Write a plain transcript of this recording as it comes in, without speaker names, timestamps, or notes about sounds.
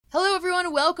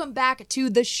everyone. Welcome back to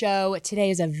the show. Today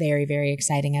is a very, very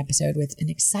exciting episode with an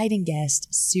exciting guest,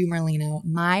 Sue Merlino,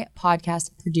 my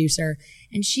podcast producer.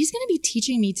 And she's going to be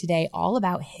teaching me today all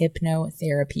about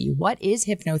hypnotherapy. What is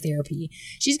hypnotherapy?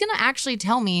 She's going to actually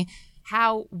tell me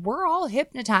how we're all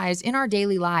hypnotized in our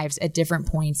daily lives at different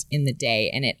points in the day.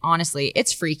 And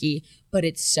it's freaky, but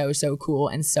it's so, so cool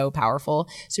and so powerful.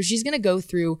 So she's going to go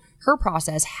through her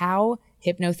process, how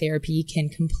hypnotherapy can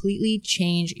completely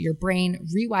change your brain,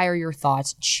 rewire your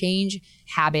thoughts, change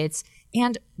habits,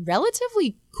 and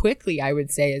relatively quickly, I would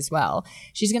say as well.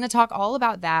 She's going to talk all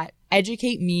about that,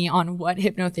 educate me on what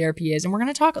hypnotherapy is, and we're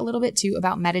going to talk a little bit too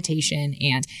about meditation.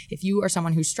 And if you are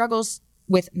someone who struggles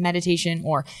with meditation,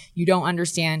 or you don't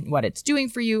understand what it's doing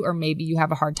for you, or maybe you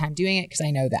have a hard time doing it, because I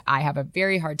know that I have a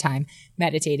very hard time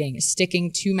meditating,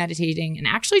 sticking to meditating, and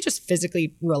actually just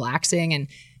physically relaxing and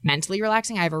mentally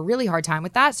relaxing. I have a really hard time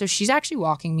with that. So she's actually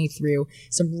walking me through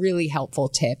some really helpful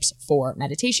tips for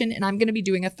meditation. And I'm going to be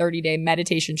doing a 30-day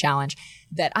meditation challenge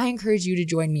that I encourage you to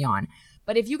join me on.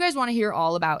 But if you guys want to hear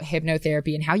all about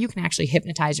hypnotherapy and how you can actually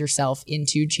hypnotize yourself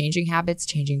into changing habits,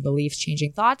 changing beliefs,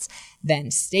 changing thoughts, then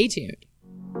stay tuned.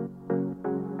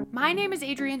 My name is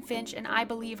Adrienne Finch, and I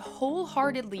believe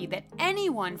wholeheartedly that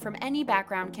anyone from any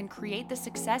background can create the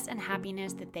success and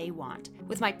happiness that they want.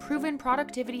 With my proven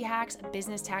productivity hacks,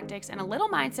 business tactics, and a little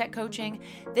mindset coaching,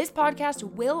 this podcast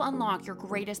will unlock your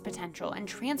greatest potential and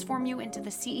transform you into the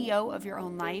CEO of your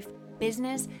own life,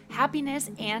 business, happiness,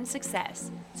 and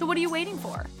success. So what are you waiting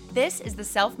for? This is the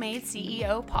Self-Made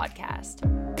CEO Podcast.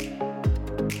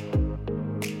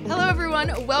 Hello,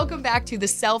 everyone. Welcome back to the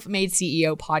Self-Made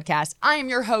CEO Podcast. I am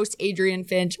your host, Adrienne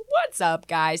Finch. What's up,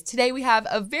 guys? Today we have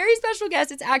a very special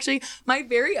guest. It's actually my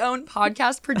very own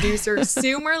podcast producer,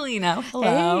 Sue Merlino.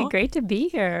 Hello. Hey, great to be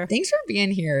here. Thanks for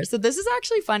being here. So this is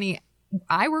actually funny.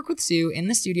 I work with Sue in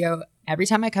the studio every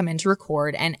time I come in to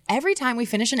record, and every time we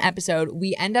finish an episode,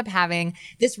 we end up having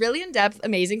this really in-depth,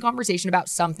 amazing conversation about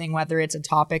something, whether it's a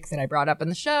topic that I brought up in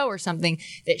the show or something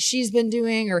that she's been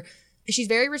doing, or she's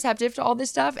very receptive to all this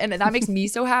stuff. And that makes me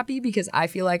so happy because I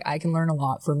feel like I can learn a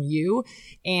lot from you.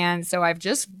 And so I've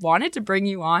just wanted to bring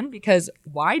you on because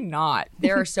why not?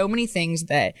 There are so many things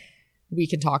that we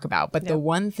can talk about. But the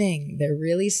one thing that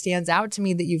really stands out to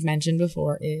me that you've mentioned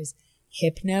before is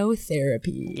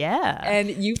hypnotherapy. Yeah.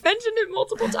 And you've mentioned it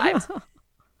multiple times.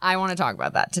 I want to talk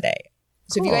about that today.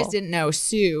 So if you guys didn't know,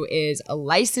 Sue is a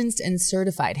licensed and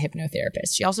certified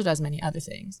hypnotherapist. She also does many other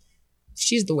things.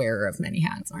 She's the wearer of many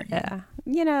hats, aren't you? Yeah.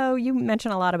 You know, you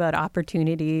mentioned a lot about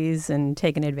opportunities and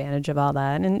taking advantage of all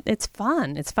that. And it's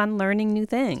fun. It's fun learning new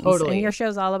things. Totally. And your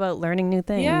show's all about learning new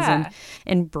things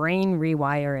and brain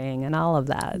rewiring and all of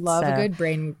that. Love a good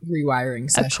brain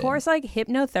rewiring session. Of course, like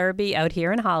hypnotherapy out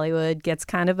here in Hollywood gets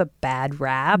kind of a bad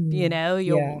rap. You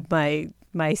know,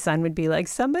 my son would be like,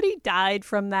 somebody died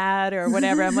from that or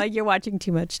whatever. I'm like, you're watching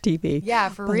too much TV. Yeah,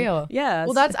 for real. Yeah.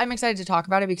 Well, I'm excited to talk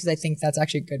about it because I think that's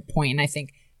actually a good point. And I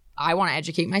think I want to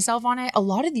educate myself on it. A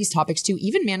lot of these topics too,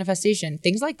 even manifestation,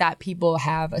 things like that, people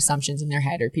have assumptions in their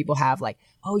head, or people have like,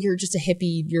 oh, you're just a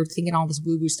hippie, you're thinking all this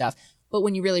woo-woo stuff. But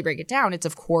when you really break it down, it's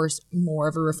of course more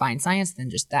of a refined science than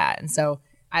just that. And so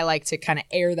I like to kind of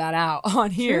air that out on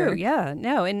here. True, yeah.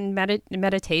 No, and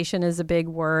meditation is a big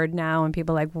word now, and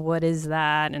people are like, what is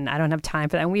that? And I don't have time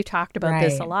for that. And we've talked about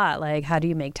this a lot. Like, how do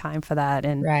you make time for that?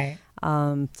 And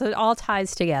so it all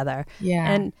ties together. Yeah.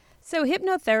 And so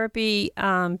hypnotherapy,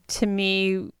 to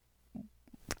me,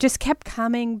 just kept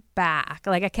coming back.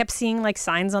 Like I kept seeing like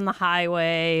signs on the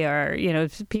highway, or, you know,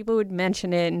 people would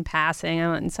mention it in passing.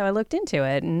 And so I looked into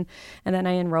it, and then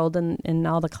I enrolled in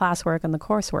all the classwork and the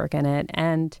coursework in it.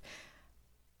 And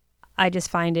I just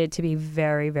find it to be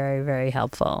very, very, very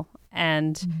helpful.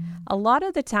 And a lot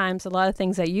of the times, a lot of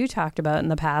things that you talked about in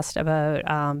the past about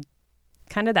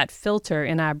kind of that filter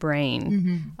in our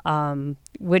brain,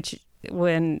 which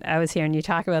when I was hearing you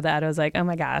talk about that, I was like, oh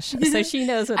my gosh. So she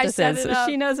knows what this is.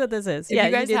 She knows what this is. If you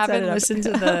guys haven't listened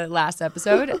to the last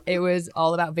episode, it was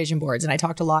all about vision boards. And I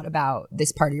talked a lot about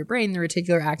this part of your brain, the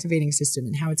reticular activating system,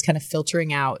 and how it's kind of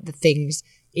filtering out the things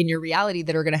in your reality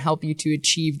that are going to help you to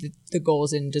achieve the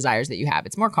goals and desires that you have.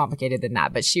 It's more complicated than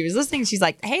that. But she was listening. She's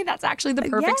like, hey, that's actually the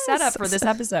perfect setup for this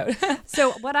episode.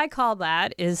 So what I call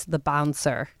that is the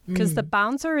bouncer, because the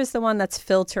bouncer is the one that's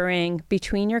filtering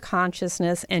between your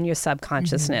consciousness and your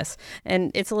subconsciousness.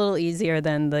 And it's a little easier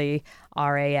than the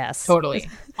RAS. Totally.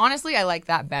 Honestly, I like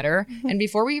that better. And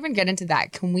before we even get into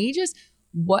that, can we just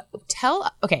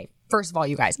okay, first of all,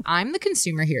 you guys, I'm the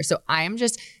consumer here. So I am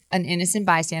just an innocent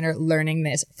bystander learning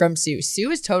this from Sue. Sue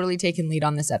has totally taken lead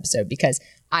on this episode because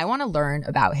I want to learn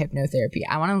about hypnotherapy.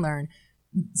 I want to learn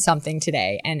something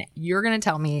today, and you're going to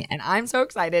tell me, and I'm so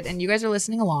excited, and you guys are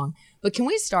listening along. But can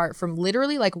we start from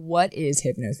literally like, what is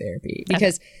hypnotherapy?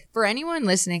 Because for anyone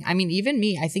listening, I mean, even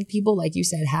me, I think people, like you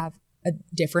said, have a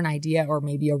different idea or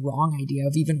maybe a wrong idea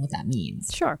of even what that means.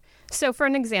 Sure. So for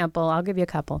an example, I'll give you a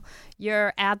couple.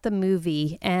 You're at the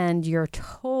movie and you're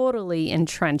totally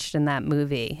entrenched in that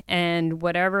movie. And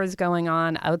whatever is going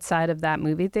on outside of that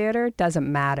movie theater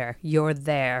doesn't matter. You're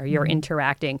there. You're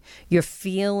interacting. You're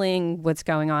feeling what's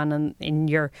going on, and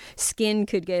your skin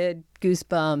could get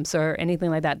goosebumps or anything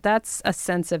like that. That's a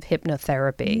sense of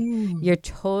hypnotherapy. You're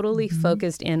totally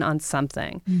focused in on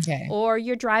something. Okay. Or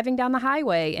you're driving down the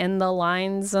highway and the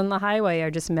lines on the highway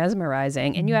are just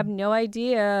mesmerizing, and you have no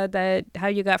idea that how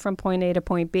you got from point A to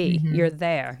point B. You're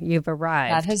there. You've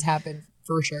arrived. That has happened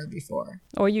for sure before.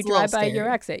 Or you drive by your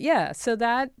exit. Yeah. So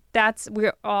that's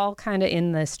we're all kind of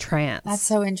in this trance. That's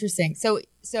so interesting.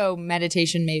 So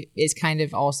meditation is kind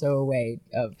of also a way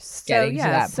of getting to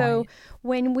that point. So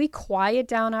when we quiet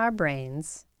down our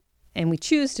brains, and we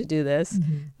choose to do this,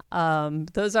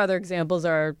 those other examples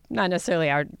are not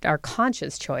necessarily our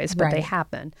conscious choice, but they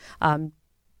happen.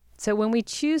 So when we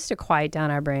choose to quiet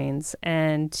down our brains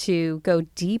and to go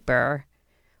deeper,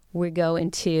 we go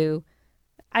into,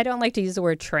 I don't like to use the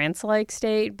word trance-like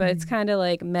state, but it's kind of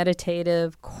like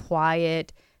meditative,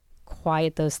 quiet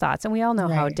those thoughts. And we all know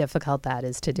how difficult that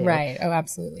is to do. Right. Oh,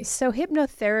 absolutely. So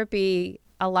hypnotherapy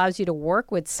allows you to work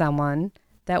with someone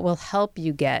that will help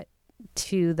you get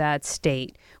to that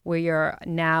state where you're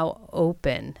now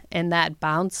open, and that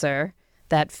bouncer,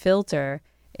 that filter,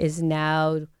 is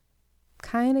now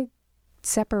kind of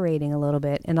separating a little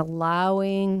bit and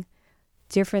allowing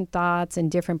different thoughts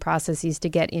and different processes to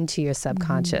get into your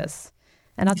subconscious.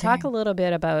 And I'll talk a little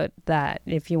bit about that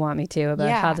if you want me to,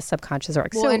 about how the subconscious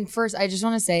works. Well, and first, I just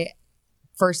want to say,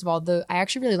 first of all, I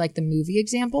actually really like the movie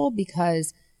example,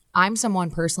 because I'm someone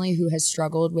personally who has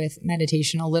struggled with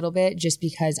meditation a little bit, just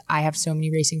because I have so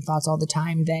many racing thoughts all the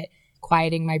time that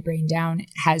quieting my brain down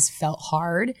has felt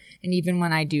hard. And even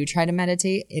when I do try to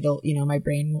meditate, my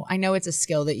brain will, I know it's a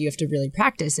skill that you have to really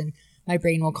practice, and my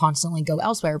brain will constantly go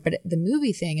elsewhere. But the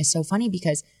movie thing is so funny,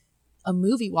 because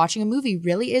watching a movie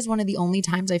really is one of the only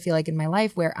times I feel like in my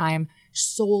life where I'm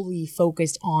solely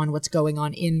focused on what's going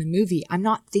on in the movie. I'm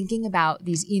not thinking about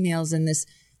these emails and this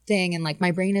thing, and like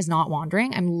my brain is not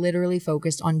wandering. I'm literally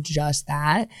focused on just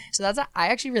that. So I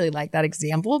actually really like that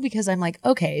example, because I'm like,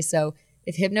 okay, so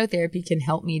if hypnotherapy can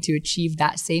help me to achieve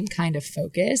that same kind of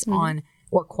focus on,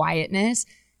 or quietness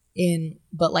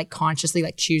but like consciously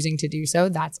like choosing to do so,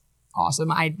 that's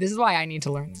awesome. This is why I need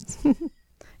to learn this.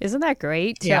 Isn't that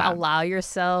great to allow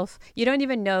yourself? You don't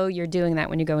even know you're doing that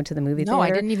when you go into the movie theater. No, I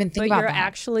didn't even think about that. But you're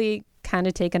actually kind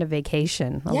of taking a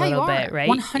vacation a little bit, right?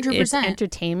 100%. It's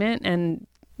entertainment, and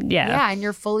and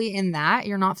you're fully in that.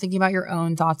 You're not thinking about your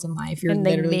own thoughts in life. You're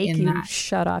literally in that. And they make you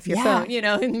shut off your phone,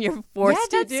 and you're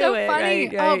forced to do so it. Funny.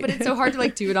 Right? Oh, but it's so hard to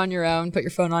like do it on your own. Put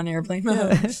your phone on airplane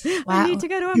mode. Wow. I need to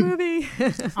go to a movie.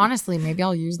 Honestly, maybe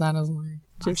I'll use that as my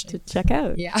just to check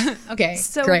out. Yeah. Okay.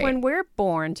 So great. When we're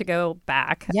born, to go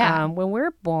back, when we're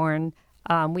born,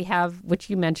 we have, which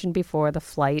you mentioned before, the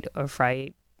flight or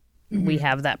fright. We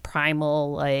have that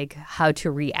primal, like, how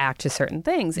to react to certain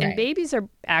things. And babies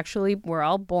we're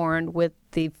all born with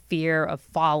the fear of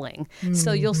falling.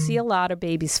 So you'll see a lot of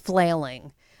babies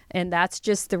flailing. And that's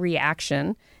just the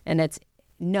reaction. And it's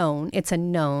a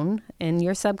known in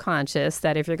your subconscious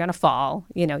that if you're going to fall,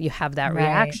 you have that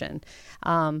reaction.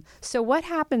 So what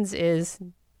happens is,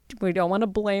 we don't want to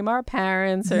blame our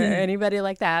parents or anybody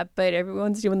like that, but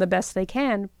everyone's doing the best they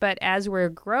can. But as we're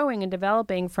growing and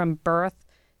developing from birth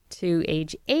to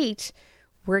age 8,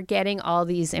 we're getting all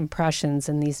these impressions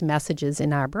and these messages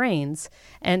in our brains.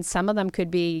 And some of them could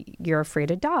be, you're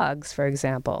afraid of dogs, for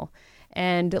example.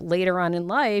 And later on in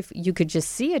life, you could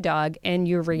just see a dog and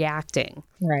you're reacting.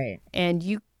 Right. And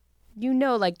you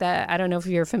like that. I don't know if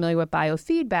you're familiar with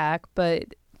biofeedback, but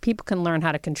people can learn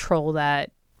how to control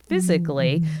that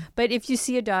physically. But if you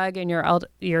see a dog and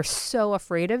you're so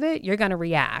afraid of it, you're going to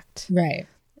react. Right.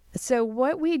 So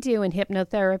what we do in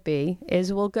hypnotherapy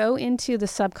is we'll go into the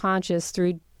subconscious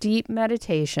through deep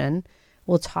meditation.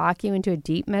 We'll talk you into a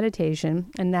deep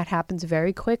meditation, and that happens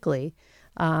very quickly.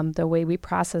 The way we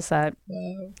process that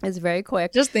is very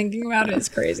quick. Just thinking about it is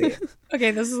crazy.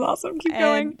 Okay, this is awesome. Keep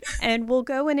going. And we'll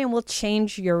go in and we'll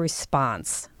change your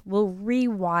response. We'll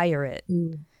rewire it.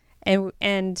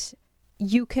 And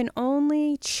you can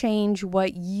only change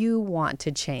what you want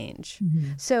to change.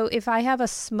 So if I have a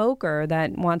smoker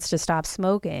that wants to stop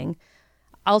smoking,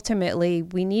 ultimately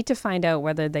we need to find out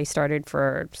whether they started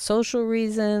for social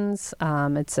reasons.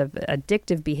 It's an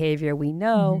addictive behavior, we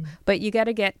know, but you got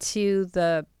to get to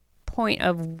the point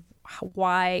of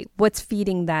what's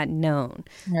feeding that known.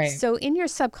 Right. So in your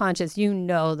subconscious, you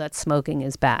know that smoking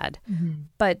is bad,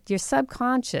 but your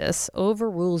subconscious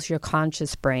overrules your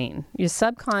conscious brain. Your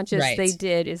subconscious, they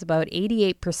did, is about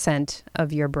 88%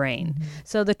 of your brain.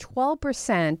 So the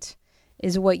 12%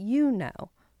 is what you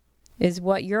know, is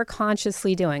what you're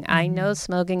consciously doing. I know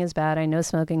smoking is bad. I know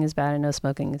smoking is bad. I know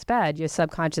smoking is bad. Your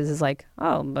subconscious is like,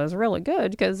 oh, that's really good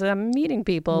because I'm meeting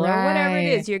people or whatever it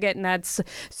is. You're getting that.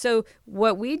 So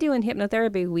what we do in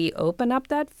hypnotherapy, we open up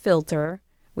that filter,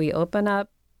 we open up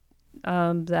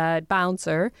that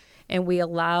bouncer, and we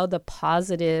allow the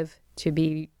positive to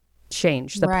be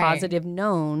changed, the positive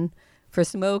known for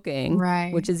smoking,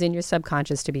 which is in your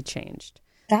subconscious, to be changed.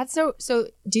 That's so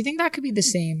do you think that could be the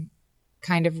same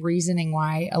kind of reasoning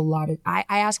why a lot of I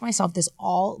ask myself this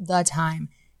all the time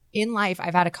in life?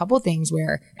 I've had a couple things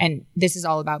where, and this is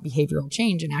all about behavioral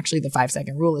change, and actually the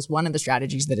 5-second rule is one of the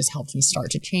strategies that has helped me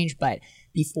start to change. But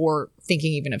before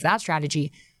thinking even of that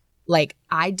strategy, like,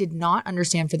 I did not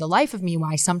understand for the life of me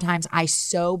why sometimes I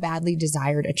so badly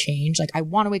desired a change. Like, I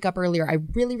want to wake up earlier. I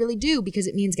really, really do, because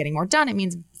it means getting more done. It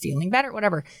means feeling better,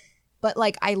 whatever. But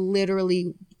like, I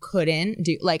literally couldn't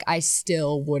do, like, I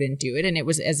still wouldn't do it. And it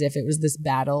was as if it was this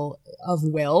battle of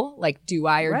will, like, do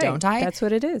I or don't I? That's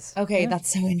what it is. Okay.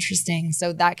 That's so interesting.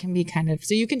 So that can be kind of,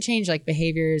 so you can change like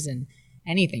behaviors and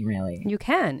anything really. You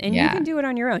can, and you can do it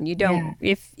on your own. You don't,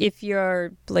 if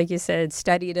you're, like you said,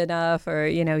 studied enough, or,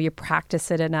 you know, you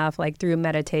practice it enough, like through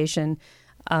meditation.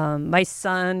 My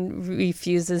son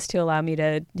refuses to allow me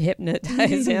to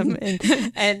hypnotize him,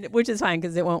 and which is fine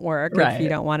because it won't work if you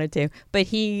don't want it to. But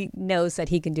he knows that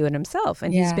he can do it himself,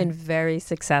 and he's been very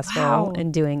successful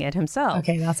in doing it himself.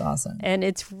 Okay, that's awesome. And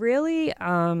it's really,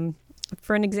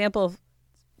 for an example,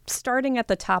 starting at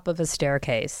the top of a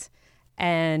staircase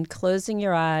and closing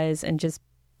your eyes and just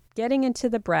getting into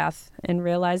the breath and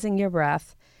realizing your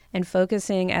breath and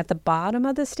focusing at the bottom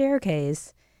of the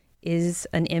staircase is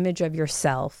an image of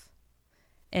yourself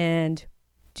and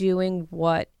doing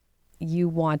what you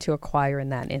want to acquire in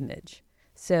that image.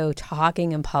 So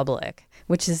talking in public,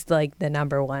 which is like the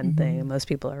number one thing most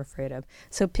people are afraid of.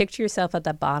 So picture yourself at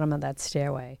the bottom of that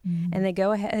stairway and then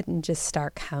go ahead and just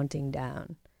start counting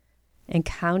down. And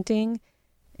counting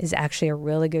is actually a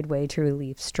really good way to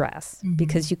relieve stress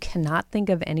because you cannot think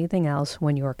of anything else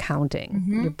when you're counting.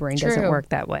 Your brain doesn't work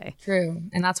that way. True.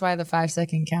 And that's why the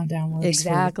 5-second countdown works.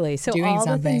 Exactly. So all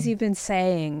the things you've been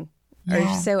saying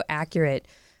are so accurate.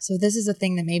 So this is a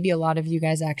thing that maybe a lot of you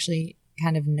guys actually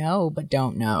kind of know but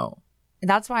don't know. And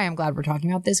that's why I'm glad we're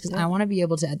talking about this, because I want to be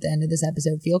able to, at the end of this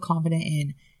episode, feel confident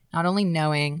in not only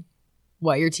knowing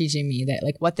what you're teaching me, that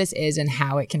like what this is and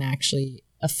how it can actually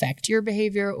affect your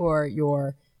behavior or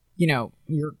your, you know,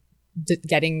 you're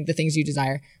getting the things you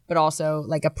desire, but also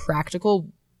like a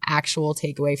practical, actual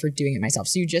takeaway for doing it myself.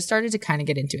 So you just started to kind of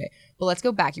get into it, but let's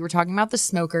go back. You were talking about the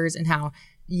smokers and how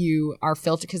you are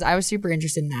filtered, because I was super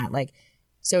interested in that. Like,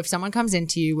 so if someone comes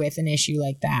into you with an issue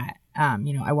like that,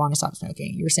 you know, I want to stop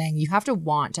smoking. You were saying you have to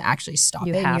want to actually stop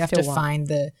it. And you have to find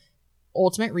the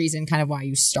ultimate reason kind of why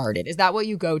you started. Is that what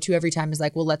you go to every time, is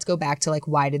like, well, let's go back to like,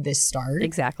 why did this start?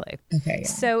 Exactly. Okay. Yeah.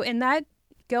 So in that,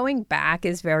 going back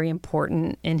is very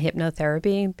important in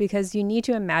hypnotherapy, because you need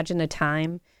to imagine a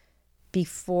time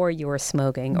before you were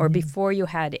smoking or before you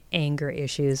had anger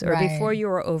issues or before you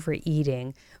were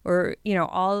overeating or, you know,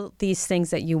 all these things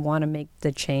that you want to make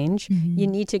the change. You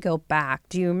need to go back.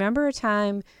 Do you remember a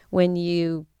time when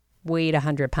you weighed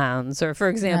 100 pounds? Or for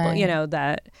example, you know,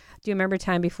 that, do you remember a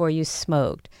time before you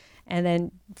smoked? And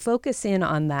then focus in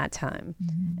on that time.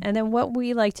 And then what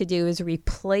we like to do is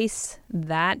replace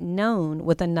that known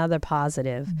with another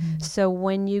positive. So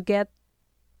when you get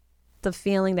the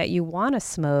feeling that you want to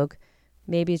smoke,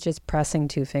 maybe it's just pressing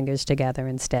 2 fingers together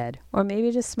instead, or maybe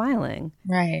just smiling.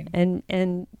 Right.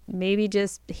 And maybe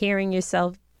just hearing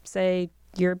yourself say,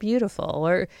 you're beautiful,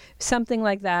 or something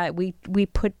like that. We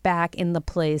put back in the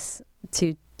place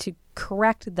to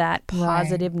correct that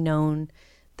positive known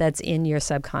that's in your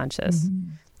subconscious.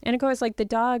 And of course, like the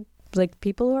dog, like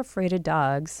people who are afraid of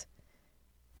dogs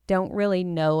don't really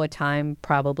know a time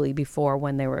probably before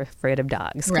when they were afraid of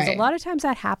dogs. Because a lot of times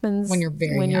that happens when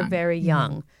you're very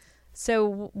young.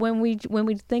 So when we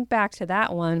think back to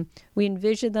that one, we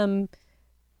envision them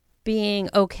being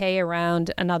okay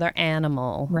around another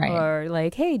animal, or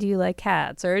like, hey, do you like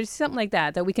cats, or something like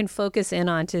that we can focus in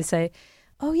on to say,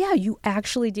 oh yeah, you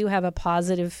actually do have a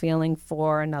positive feeling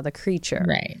for another creature.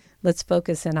 Right. Let's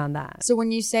focus in on that. So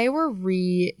when you say we're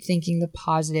rethinking the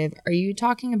positive, are you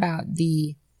talking about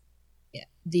the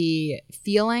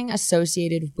feeling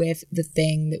associated with the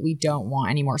thing that we don't want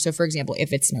anymore? So for example,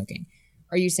 if it's smoking,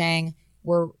 are you saying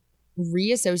we're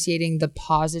reassociating the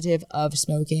positive of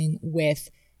smoking with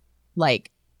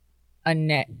like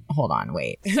hold on,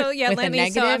 wait. So yeah, with let me,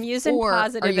 negative, so I'm using or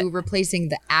positive. are you replacing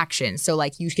the action? So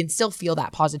like you can still feel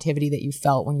that positivity that you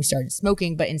felt when you started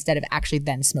smoking, but instead of actually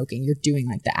then smoking, you're doing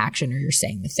like the action or you're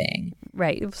saying the thing.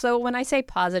 Right. So when I say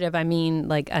positive, I mean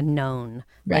like a known,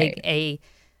 right. like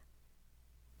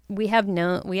we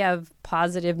have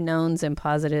positive knowns and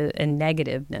positive and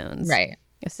negative knowns. Right.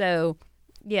 So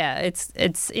yeah,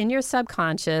 it's in your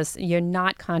subconscious. You're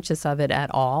not conscious of it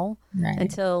at all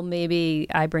until maybe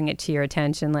I bring it to your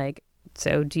attention. Like,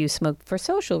 so do you smoke for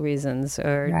social reasons,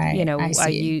 or are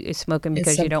you smoking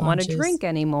because you don't want to drink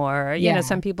anymore? You know,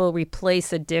 some people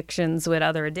replace addictions with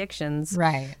other addictions.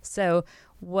 Right. So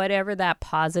whatever that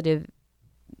positive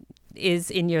is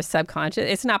in your subconscious,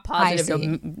 it's not positive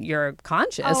to your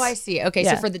conscious. Oh, I see. Okay,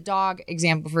 so for the dog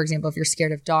example, if you're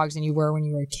scared of dogs and you were when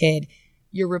you were a kid,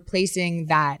 you're replacing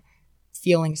that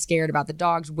feeling scared about the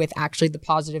dogs with actually the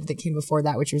positive that came before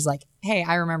that, which was like, hey,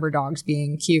 I remember dogs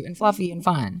being cute and fluffy and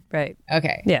fun. Right.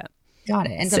 Okay. Yeah. Got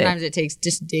it. And sometimes it takes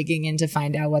just digging in to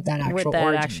find out what that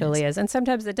actually is. And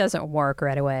sometimes it doesn't work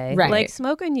right away. Right. Like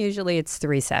smoking, usually it's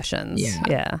 3 sessions.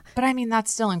 Yeah. But I mean,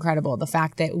 that's still incredible. The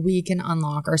fact that we can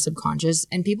unlock our subconscious,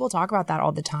 and people talk about that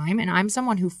all the time. And I'm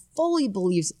someone who fully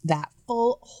believes that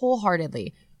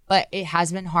wholeheartedly, but it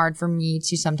has been hard for me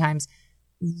to sometimes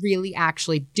really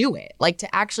actually do it. Like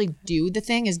to actually do the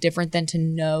thing is different than to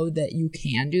know that you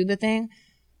can do the thing.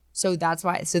 So that's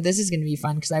why, so this is going to be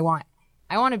fun because I want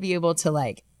to be able to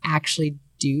like actually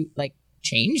do like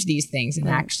change these things and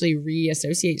actually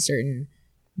reassociate certain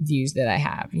views that I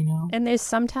have, you know? And there's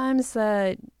sometimes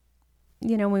that,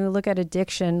 you know, when we look at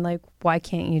addiction, like why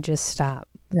can't you just stop?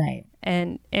 Right.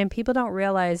 And people don't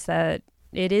realize that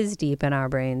it is deep in our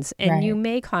brains, and you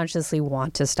may consciously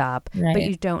want to stop, but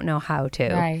you don't know how to.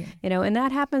 Right. You know, and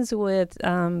that happens with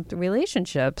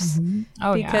relationships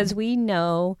because we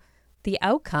know the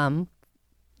outcome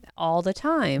all the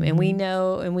time, and we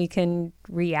know, and we can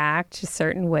react to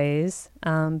certain ways.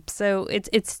 So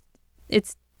it's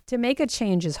to make a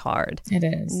change is hard. It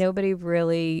is. Nobody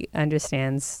really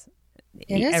understands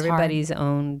everybody's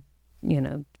own, you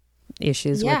know,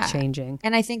 issues with changing.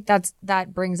 And I think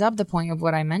that brings up the point of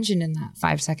what I mentioned in that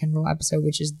 5-second rule episode,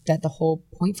 which is that the whole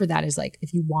point for that is like,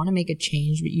 if you want to make a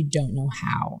change, but you don't know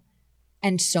how.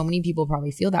 And so many people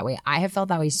probably feel that way. I have felt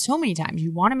that way so many times.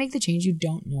 You want to make the change, you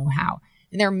don't know how.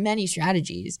 And there are many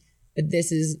strategies, but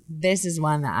this is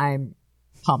one that I'm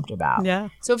pumped about. Yeah.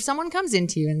 So if someone comes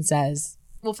into you and says,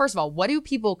 well, first of all, what do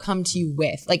people come to you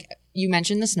with? Like you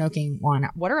mentioned the smoking one.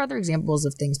 What are other examples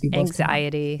of things people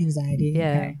Anxiety.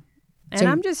 Yeah. Okay. And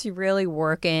I'm just really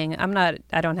working.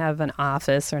 I don't have an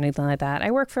office or anything like that.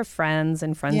 I work for friends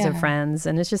and friends of friends.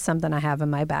 And it's just something I have in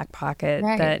my back pocket.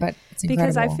 Right, but it's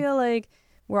because I feel like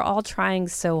we're all trying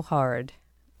so hard.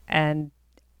 And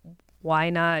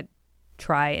why not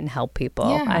try and help people?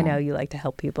 Yeah. I know you like to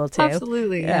help people too.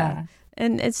 Absolutely, yeah.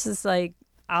 And it's just like,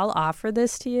 I'll offer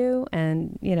this to you.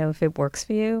 And, you know, if it works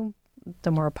for you,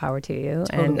 the more power to you.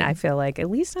 Totally. And I feel like at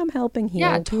least I'm helping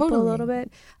heal people a little bit.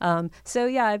 So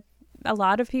yeah, a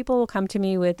lot of people will come to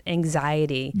me with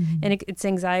anxiety, and it's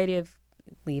anxiety of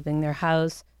leaving their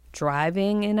house,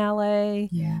 driving in LA.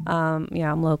 Yeah.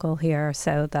 I'm local here,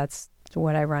 so that's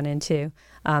what I run into.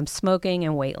 Smoking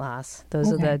and weight loss.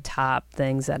 Those are the top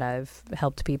things that I've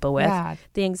helped people with. Yeah.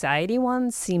 The anxiety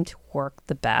ones seem to work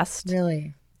the best.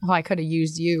 Really? Oh, I could have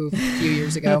used you a few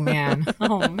years ago, man.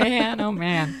 Oh, man.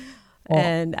 Well,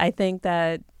 and I think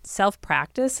that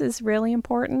self-practice is really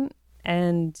important,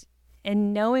 and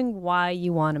knowing why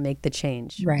you want to make the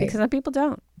change. Right. Because some people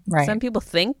don't. Right. Some people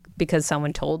think because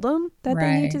someone told them that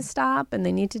they need to stop and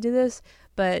they need to do this,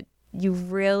 but you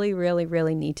really, really,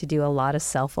 really need to do a lot of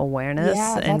self-awareness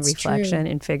and reflection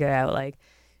and figure out, like,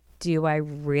 do I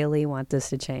really want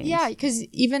this to change? Yeah, because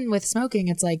even with smoking,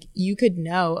 it's like you could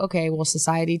know, okay, well,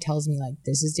 society tells me like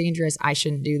this is dangerous. I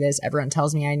shouldn't do this. Everyone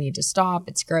tells me I need to stop.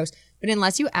 It's gross. But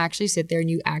unless you actually sit there and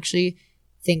you actually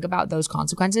think about those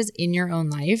consequences in your own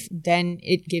life, then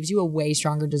it gives you a way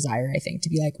stronger desire, I think, to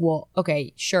be like, well,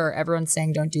 okay, sure, everyone's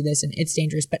saying don't do this and it's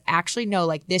dangerous, but actually no,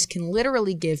 like this can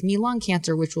literally give me lung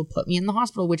cancer, which will put me in the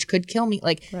hospital, which could kill me.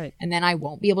 Like, and then I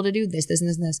won't be able to do this, this, and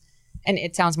this, and this. And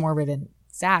it sounds morbid and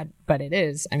sad, but it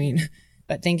is. I mean,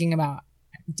 but thinking about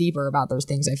deeper about those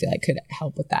things, I feel like could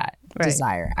help with that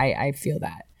desire. I feel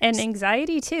that. And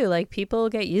anxiety too, like people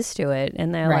get used to it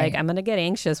and they're like, I'm going to get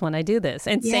anxious when I do this.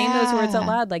 And saying those words out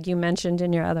loud, like you mentioned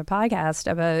in your other podcast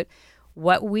about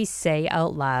what we say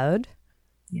out loud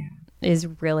is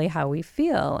really how we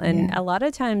feel. And a lot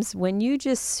of times when you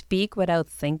just speak without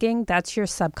thinking, that's your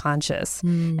subconscious.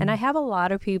 And I have a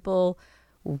lot of people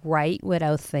write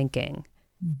without thinking.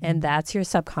 And that's your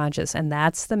subconscious. And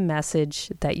that's the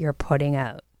message that you're putting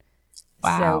out.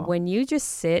 Wow. So when you just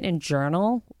sit and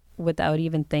journal without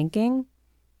even thinking.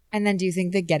 And then do you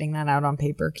think that getting that out on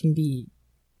paper can be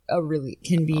only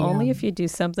if you do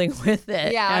something with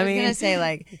it? Yeah, I was going to say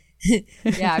like,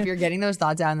 yeah, if you're getting those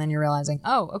thoughts out and then you're realizing,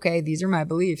 oh, okay, these are my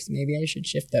beliefs. Maybe I should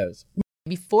shift those.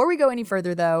 Before we go any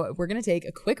further though, we're going to take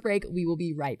a quick break. We will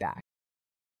be right back.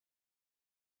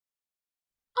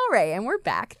 All right, and we're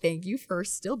back. Thank you for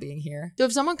still being here. So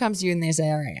if someone comes to you and they say,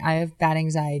 all right, I have bad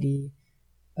anxiety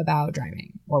about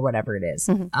driving or whatever it is,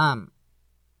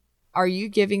 are you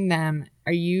doing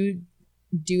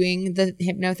the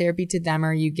hypnotherapy to them, or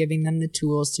are you giving them the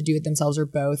tools to do it themselves, or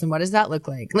both? And what does that look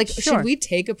like? Like, should we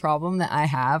take a problem that I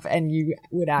have and you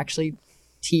would actually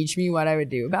teach me what I would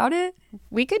do about it?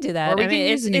 We could do that. Or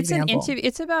it's an interview.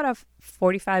 It's about a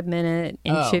 45-minute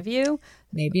interview.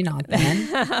 Maybe not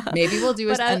then. Maybe we'll do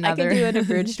another. I can do an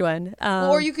abridged one.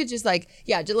 Or you could just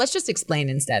let's just explain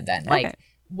instead then. Like, okay.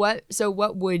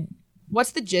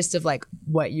 What's the gist of like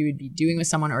what you would be doing with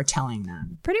someone or telling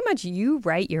them? Pretty much you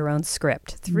write your own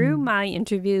script. Through my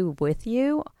interview with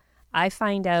you, I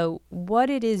find out what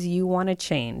it is you want to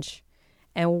change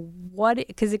and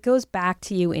because it goes back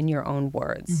to you in your own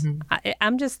words.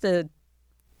 I'm just the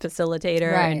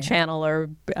facilitator and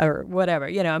channeler or whatever.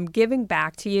 I'm giving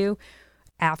back to you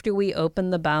after we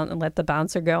open the bounce and let the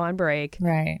bouncer go on break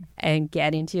and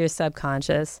get into your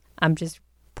subconscious. I'm just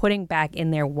putting back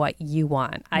in there what you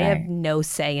want. I have no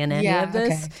say in any of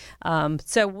this. Okay.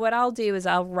 So what I'll do is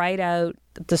I'll write out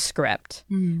the script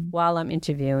while I'm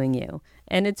interviewing you.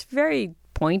 And it's very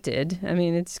pointed. I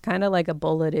mean, it's kind of like a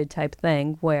bulleted type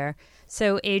thing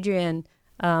so Adrienne,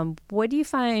 what do you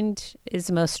find is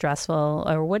most stressful,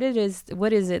 or what is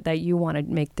it that you want to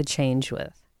make the change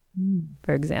with?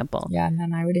 For example. Yeah, and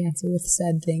then I would answer with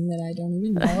said thing that I don't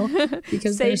even know.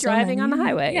 Because say driving on the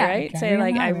highway, right? Say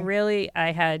like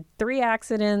I had 3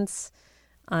 accidents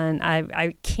and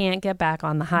I can't get back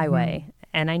on the highway.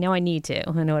 And I know I need to.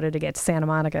 In order to get to Santa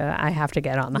Monica, I have to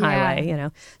get on the highway,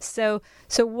 So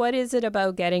what is it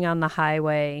about getting on the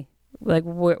highway? Like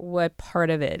what part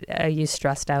of it are you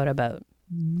stressed out about?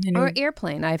 Or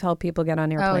airplane. I've helped people get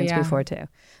on airplanes before too.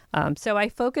 So I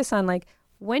focus on like,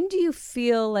 when do you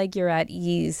feel like you're at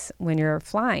ease when you're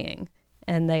flying?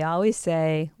 And they always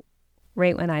say,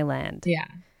 right when I land. Yeah.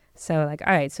 So like,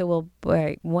 all right, so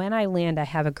when I land, I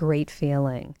have a great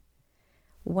feeling.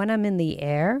 When I'm in the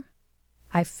air,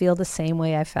 I feel the same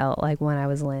way I felt like when I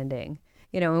was landing.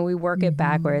 And we work it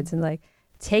backwards and like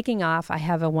taking off, I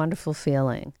have a wonderful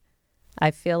feeling.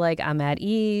 I feel like I'm at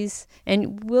ease,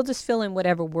 and we'll just fill in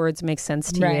whatever words make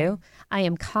sense to you. I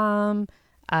am calm.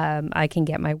 I can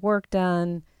get my work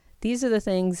done. These are the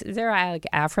things, there are like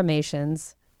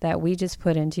affirmations that we just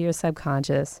put into your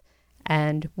subconscious,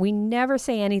 and we never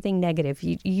say anything negative.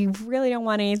 You really don't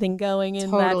want anything going in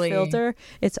that filter.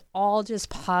 It's all just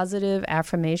positive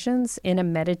affirmations in a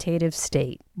meditative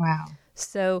state. Wow.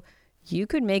 So you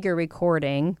could make a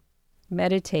recording,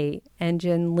 meditate, and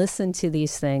then listen to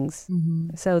these things.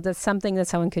 So that's something that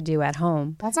someone could do at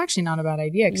home. That's actually not a bad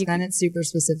idea, because then it's super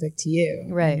specific to you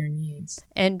and your needs.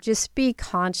 And just be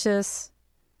conscious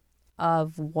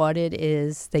of what it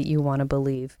is that you want to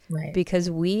believe.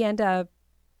 Because we end up,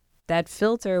 that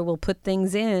filter will put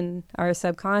things in our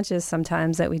subconscious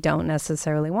sometimes that we don't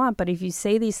necessarily want. But if you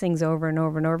say these things over and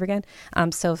over and over again,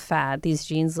 I'm so fat, these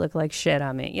jeans look like shit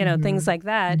on me, things like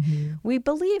that, we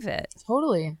believe it.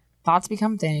 Totally. Thoughts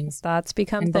become things. Thoughts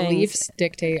become and things. Beliefs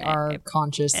dictate our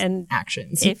conscious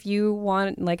actions. If you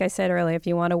want, like I said earlier, if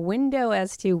you want a window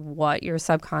as to what your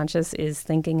subconscious is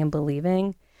thinking and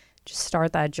believing, just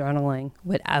start that journaling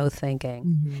without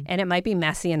thinking. And it might be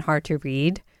messy and hard to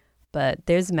read, but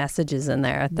there's messages in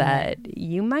there that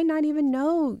you might not even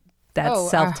know that's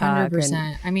self-talk.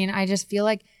 100%. I mean, I just feel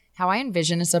like how I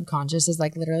envision a subconscious is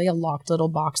like literally a locked little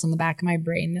box in the back of my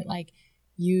brain that like,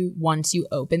 once you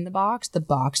open the box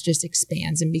just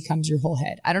expands and becomes your whole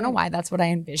head. I don't know why that's what I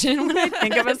envision when I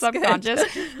think of a subconscious.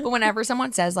 But whenever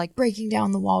someone says like breaking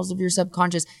down the walls of your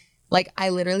subconscious, like I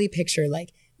literally picture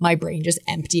like my brain just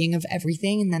emptying of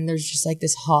everything, and then there's just like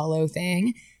this hollow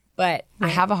thing. But I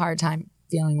have a hard time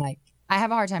feeling like I have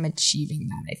a hard time achieving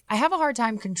that. I have a hard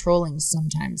time controlling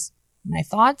sometimes my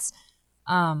thoughts.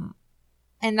 And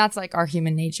that's like our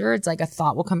human nature. It's like a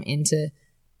thought will come into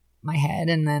my head,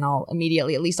 and then I'll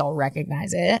immediately, at least I'll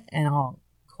recognize it and I'll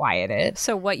quiet it.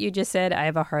 So what you just said, I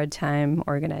have a hard time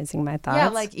organizing my thoughts. Yeah,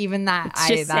 like even that.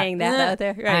 Saying that out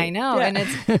there. Right. I know. Yeah. And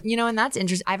it's, and that's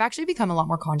interesting. I've actually become a lot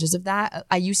more conscious of that.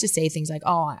 I used to say things like,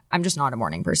 oh, I'm just not a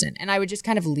morning person. And I would just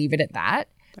kind of leave it at that.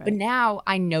 Right. But now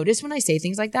I notice when I say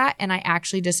things like that and I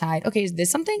actually decide, okay, is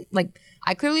this something like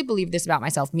I clearly believe this about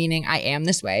myself, meaning I am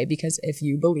this way, because if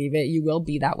you believe it, you will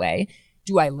be that way.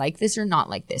 Do I like this or not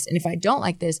like this? And if I don't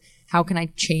like this, how can I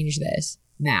change this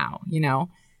now? You know?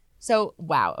 So,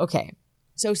 wow. Okay.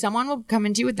 So someone will come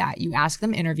into you with that. You ask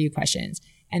them interview questions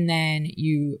and then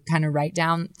you kind of write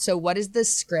down. So what does the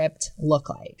script look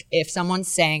like? If someone's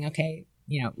saying, okay,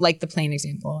 you know, like the plane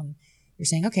example, and you're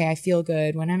saying, okay, I feel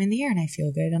good when I'm in the air and I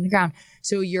feel good on the ground.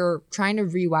 So you're trying to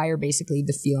rewire basically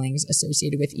the feelings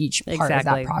associated with each part of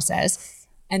that process.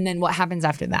 And then what happens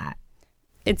after that?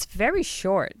 It's very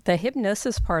short. The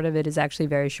hypnosis part of it is actually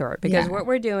very short because what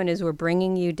we're doing is we're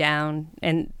bringing you down,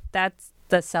 and that's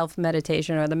the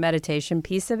self-meditation or the meditation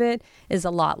piece of it is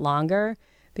a lot longer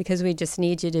because we just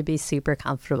need you to be super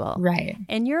comfortable. Right.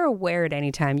 And you're aware at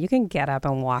any time. You can get up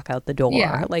and walk out the door.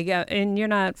 Yeah. Like, and you're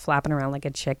not flapping around like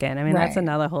a chicken. I mean, that's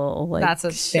another whole like that's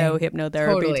a show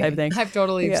hypnotherapy type thing. I've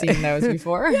totally seen those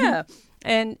before. Yeah.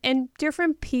 And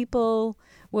different people,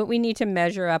 what we need to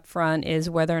measure up front is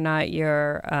whether or not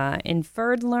you're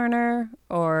inferred learner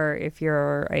or if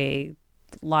you're a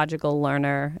logical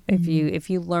learner, if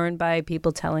you learn by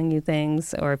people telling you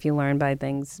things or if you learn by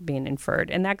things being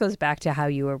inferred. And that goes back to how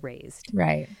you were raised.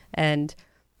 Right. And,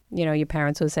 you know, your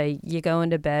parents would say, you go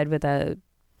into bed without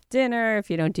dinner if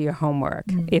you don't do your homework.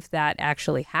 If that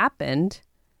actually happened,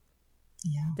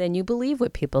 then you believe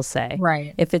what people say.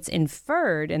 Right. If it's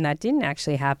inferred and that didn't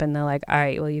actually happen, they're like, all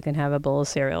right, well, you can have a bowl of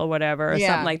cereal or whatever or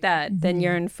something like that. Then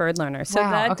you're an inferred learner. So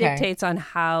that dictates on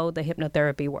how the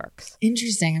hypnotherapy works.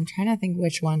 Interesting. I'm trying to think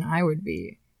which one I would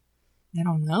be. I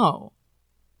don't know.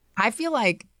 I feel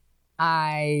like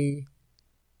I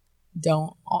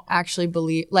don't actually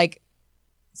believe, like,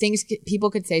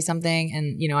 people could say something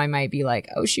and, you know, I might be like,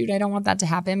 oh, shoot, I don't want that to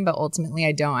happen. But ultimately,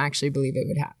 I don't actually believe it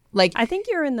would happen. Like, I think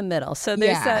you're in the middle. So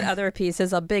there's that other piece.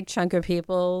 There's a big chunk of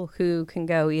people who can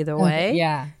go either way.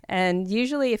 Yeah. And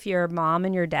usually if your mom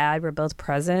and your dad were both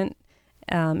present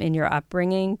in your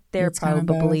upbringing, they're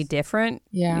probably different.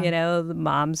 Yeah. You know, the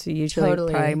moms are usually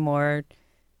probably more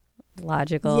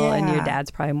logical and your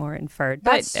dad's probably more inferred.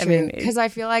 That's true. Because I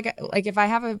feel like if I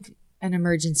have an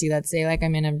emergency, let's say like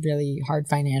I'm in a really hard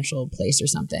financial place or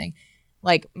something,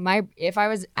 like if I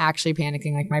was actually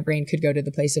panicking, like my brain could go to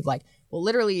the place of like, well,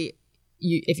 literally,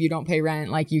 if you don't pay rent,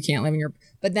 like you can't live in your.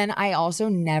 But then I also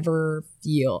never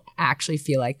actually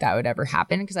feel like that would ever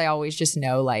happen because I always just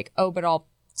know like, oh, but I'll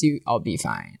be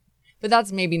fine. But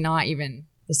that's maybe not even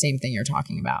the same thing you're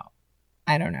talking about.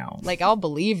 I don't know. Like I'll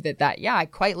believe that I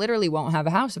quite literally won't have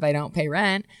a house if I don't pay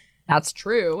rent. That's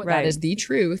true. Right. That is the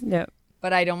truth. Yep.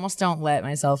 But I almost don't let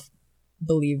myself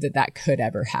believe that could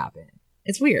ever happen.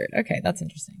 It's weird. Okay, that's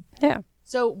interesting. Yeah.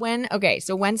 So when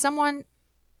someone,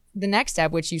 the next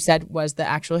step, which you said was the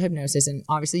actual hypnosis, and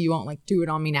obviously you won't like do it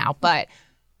on me now, but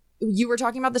you were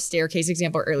talking about the staircase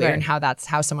example earlier and how that's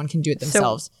how someone can do it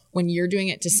themselves. So, when you're doing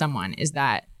it to someone, is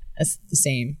that the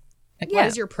same? Like, what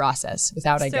is your process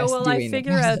without, I guess, doing I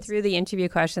figure out through the interview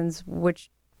questions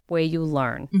which way you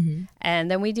learn.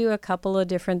 And then we do a couple of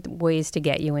different ways to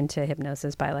get you into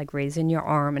hypnosis by like raising your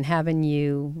arm and having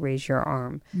you raise your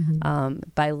arm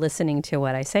by listening to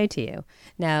what I say to you.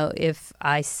 Now, if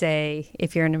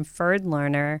you're an inferred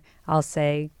learner, I'll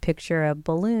say, picture a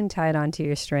balloon tied onto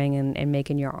your string and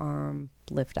making your arm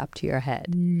lift up to your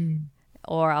head.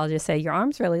 Or I'll just say, your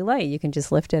arm's really light. You can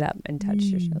just lift it up and touch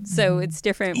your shoulder. So it's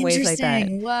different ways like that.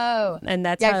 Whoa. And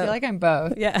that's I feel like I'm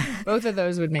both. Yeah. Both of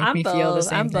those would make me feel the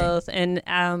same thing. I'm both. And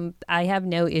I have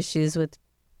no issues with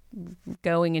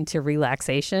going into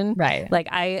relaxation. Right. Like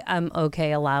I am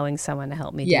okay allowing someone to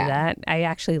help me do that. I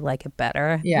actually like it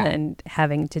better than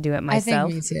having to do it myself.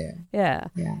 I think me too. Yeah.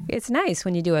 It's nice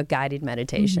when you do a guided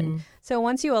meditation. So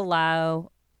once you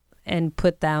allow and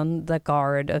put down the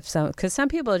guard of because some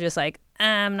people are just like,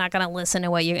 I'm not going to listen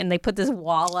to what and they put this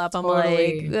wall up. I'm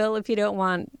like, well, if you don't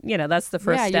want, that's the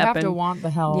first step. Yeah, you have to want the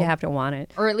help. You have to want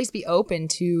it. Or at least be open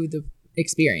to the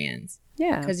experience.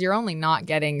 Yeah. Because you're only not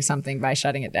getting something by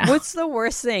shutting it down. What's the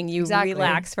worst thing? You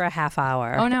relax for a half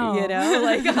hour. Oh, no.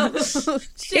 Like,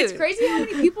 it's crazy how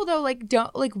many people, though,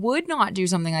 like, would not do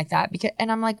something like that.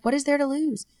 And I'm like, what is there to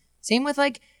lose? Same with,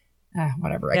 like,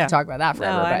 whatever. I could talk about that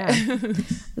forever.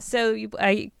 So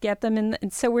I get them in.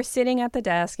 So we're sitting at the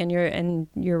desk, and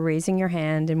you're raising your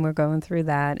hand, and we're going through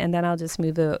that, and then I'll just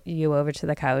move you over to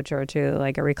the couch or to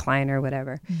like a recliner or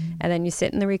whatever, and then you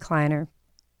sit in the recliner,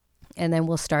 and then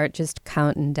we'll start just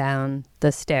counting down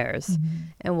the stairs,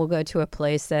 and we'll go to a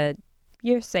place that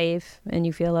you're safe and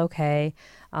you feel okay,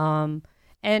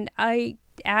 and I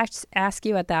ask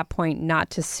you at that point not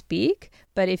to speak,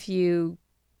 but if you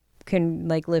can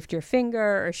like lift your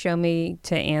finger or show me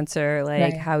to answer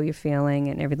like how you're feeling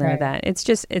and everything like that. It's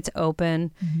just, it's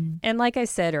open. And like I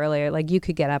said earlier, like you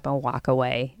could get up and walk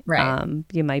away.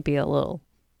 You might be a little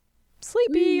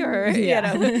sleepy or, you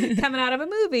know, coming out of a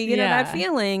movie, you know, that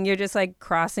feeling, you're just like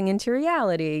crossing into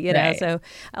reality, you know? So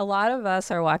a lot of us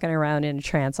are walking around in a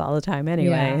trance all the time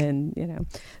anyway. And, you know,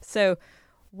 so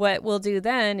what we'll do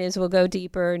then is we'll go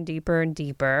deeper and deeper and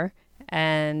deeper,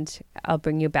 and I'll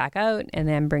bring you back out and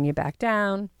then bring you back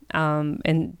down.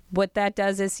 And what that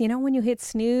does is, you know, when you hit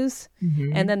snooze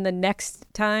and then the next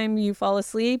time you fall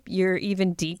asleep, you're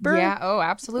even deeper. Yeah. Oh,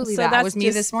 absolutely. So that was me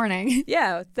this morning.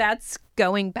 Yeah. That's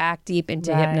going back deep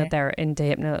into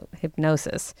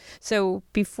hypnosis. So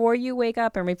before you wake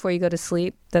up and before you go to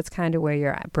sleep, that's kind of where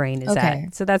your brain is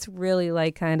at. So that's really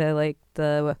like kind of like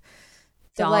the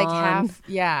dawn. Like half.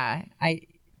 Yeah.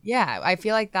 I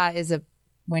feel like that is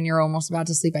when you're almost about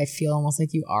to sleep, I feel almost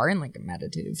like you are in like a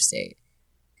meditative state.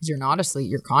 Because you're not asleep,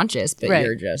 you're conscious, but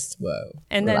you're just,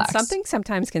 and relaxed. Then something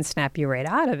sometimes can snap you right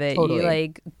out of it. Totally. You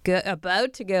like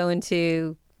about to go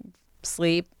into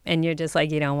sleep and you're just like,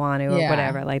 you don't want to or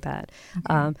whatever like that.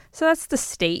 So that's the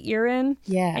state you're in.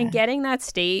 Yeah. And getting that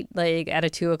state like at a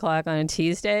 2 o'clock on a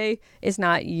Tuesday is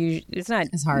not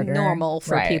it's harder. Normal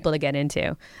for people to get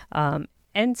into.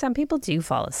 And some people do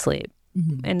fall asleep.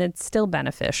 And it's still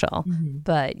beneficial.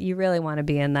 But you really want to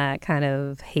be in that kind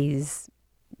of haze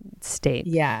state.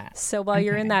 Yeah. So while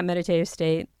you're in that meditative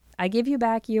state, I give you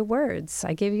back your words.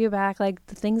 I give you back like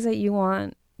the things that you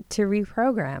want to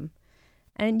reprogram.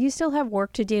 And you still have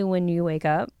work to do when you wake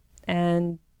up,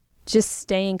 and just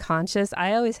staying conscious.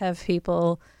 I always have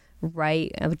people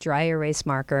write a dry erase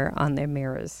marker on their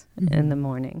mirrors in the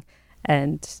morning.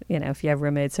 And, you know, if you have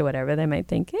roommates or whatever, they might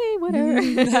think, hey, whatever.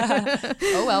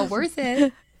 Oh, well, worth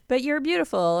it. But you're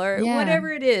beautiful, or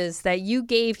whatever it is that you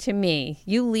gave to me,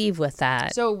 you leave with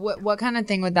that. So what kind of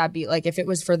thing would that be? Like if it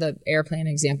was for the airplane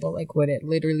example, like would it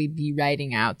literally be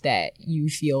writing out that you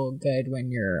feel good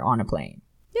when you're on a plane?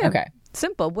 Yeah. Okay.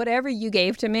 Simple. Whatever you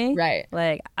gave to me. Right.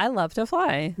 Like, I love to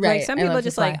fly. Right. Like some people are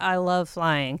just like, I love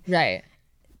flying. Right.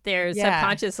 Their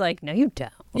subconscious like, no, you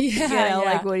don't. Yeah. You know,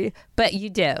 like, what do you? But you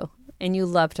do. And you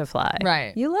love to fly.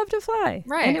 Right. You love to fly.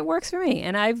 Right. And it works for me.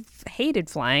 And I've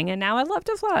hated flying, and now I love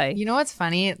to fly. You know what's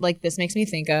funny? Like this makes me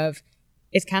think of,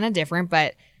 it's kind of different,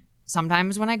 but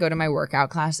sometimes when I go to my workout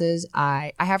classes,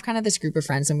 I have kind of this group of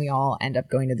friends and we all end up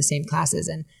going to the same classes.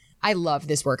 And I love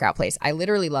this workout place. I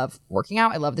literally love working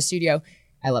out. I love the studio.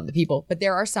 I love the people. But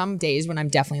there are some days when I'm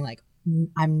definitely like,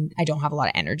 I don't have a lot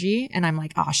of energy, and I'm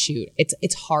like, oh shoot,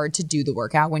 it's hard to do the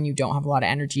workout when you don't have a lot of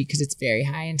energy because it's very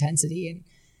high intensity. And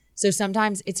so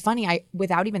sometimes it's funny,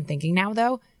 without even thinking now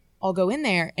though, I'll go in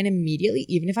there and immediately,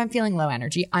 even if I'm feeling low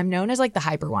energy, I'm known as like the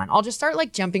hyper one. I'll just start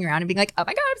like jumping around and being like, oh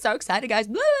my God, I'm so excited, guys.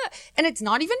 Blah. And it's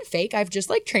not even fake. I've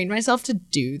just like trained myself to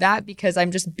do that because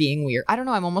I'm just being weird. I don't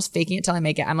know. I'm almost faking it till I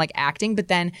make it. I'm like acting, but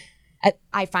then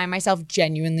I find myself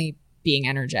genuinely being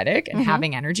energetic and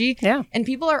having energy. Yeah. And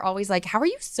people are always like, how are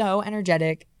you so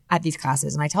energetic at these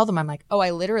classes? And I tell them, I'm like, oh,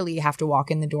 I literally have to walk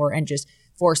in the door and just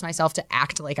force myself to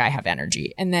act like I have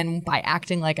energy. And then by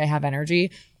acting like I have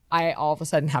energy, I all of a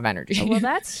sudden have energy. Well,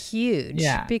 that's huge.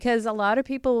 Yeah. Because a lot of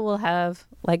people will have,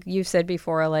 like you've said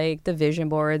before, like the vision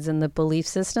boards and the belief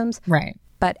systems. Right.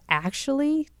 But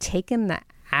actually taking the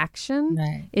action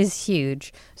is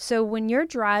huge. So when you're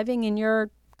driving in your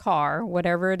car,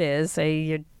 whatever it is, say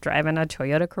you're driving a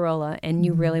Toyota Corolla and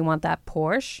you really want that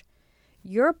Porsche,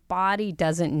 your body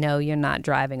doesn't know you're not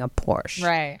driving a Porsche.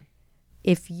 Right.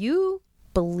 If you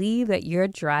believe that you're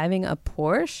driving a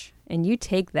Porsche and you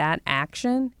take that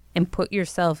action and put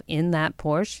yourself in that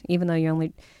Porsche, even though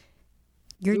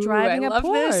you're driving a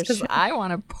Porsche. Because I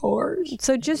want a Porsche.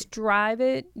 So just drive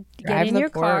it, get in your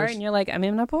car, and you're like, I'm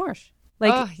in a Porsche.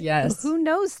 Like, yes. Who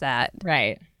knows that?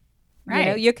 Right. You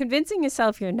know, you're convincing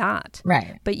yourself you're not.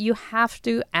 Right. But you have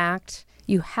to act.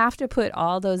 You have to put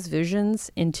all those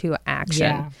visions into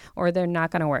action or they're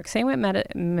not going to work. Same with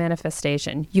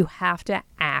manifestation. You have to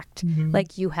act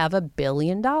like you have $1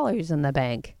 billion in the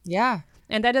bank. Yeah.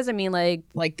 And that doesn't mean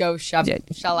like go shell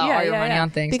out all your money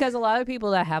on things. Because a lot of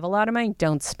people that have a lot of money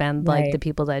don't spend like the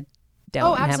people that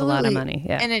don't have a lot of money.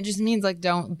 Yeah. And it just means like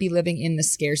don't be living in the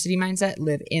scarcity mindset,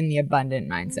 live in the abundant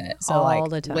mindset. So all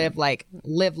the time.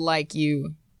 live like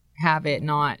you have it,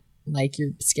 not like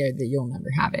you're scared that you'll never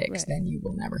have it, because then you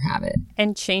will never have it.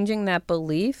 And changing that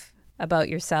belief about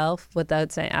yourself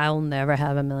without saying, I'll never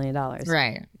have $1 million.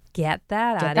 Right. Get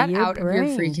that out of your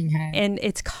freaking head. And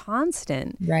it's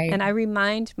constant. Right. And I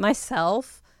remind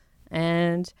myself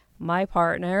and my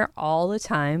partner all the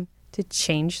time to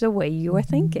change the way you are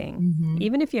thinking.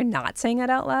 Even if you're not saying it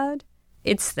out loud,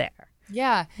 it's there.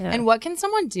 Yeah. And what can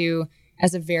someone do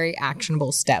as a very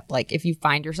actionable step? Like if you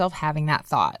find yourself having that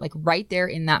thought, like right there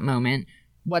in that moment,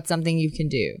 what's something you can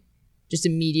do? Just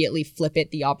immediately flip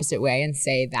it the opposite way and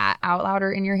say that out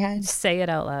louder in your head? Say it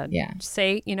out loud. Yeah.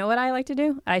 Say, you know what I like to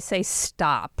do? I say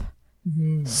stop.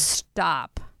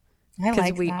 Stop.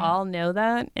 Because we all know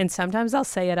that. And sometimes I'll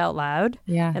say it out loud.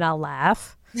 Yeah. And I'll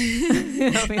laugh.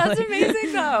 That's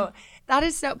amazing though. That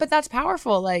is so, but that's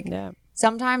powerful. Like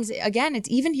sometimes, again, it's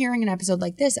even hearing an episode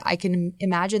like this, I can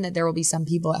imagine that there will be some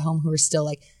people at home who are still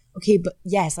like, okay, but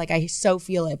yes, like I so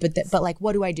feel it, but like,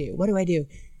 what do I do? What do I do?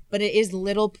 But it is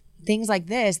little things like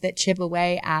this that chip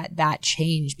away at that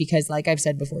change, because like I've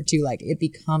said before too, like it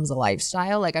becomes a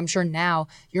lifestyle. Like I'm sure now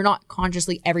you're not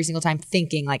consciously every single time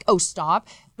thinking like, oh, stop,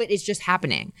 but it's just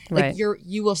happening. Like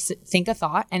you will think a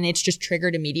thought and it's just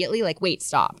triggered immediately. Like, wait,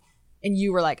 stop. And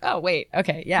you were like, oh, wait,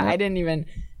 okay. Yeah. I didn't even,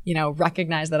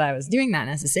 recognize that I was doing that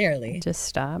necessarily. Just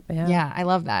stop. Yeah. Yeah. I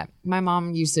love that. My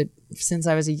mom used to, since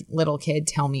I was a little kid,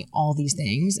 tell me all these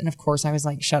things. And of course I was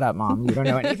like, shut up, Mom. You don't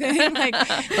know anything. like,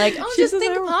 oh, just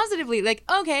think positively. Like,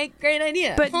 okay, great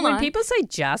idea. But when people say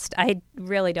just, I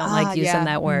really don't like using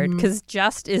that word, because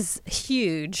just is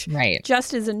huge. Right.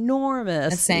 Just is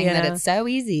enormous. It's saying that it's so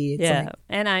easy. It's like,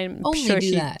 and I'm sure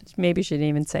maybe she didn't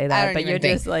even say that, but you're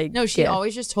just like. No, she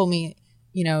always just told me,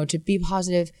 to be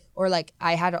positive. Or like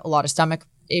I had a lot of stomach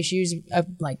issues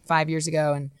like 5 years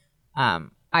ago, and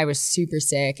I was super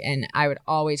sick, and I would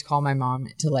always call my mom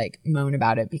to like moan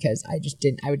about it, because I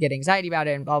would get anxiety about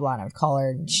it and blah, blah. And I would call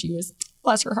her, and she was,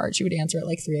 bless her heart, she would answer at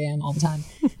like 3 a.m. all the time.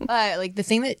 But like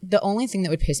the only thing that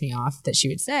would piss me off that she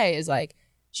would say is like,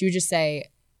 she would just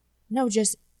say, no,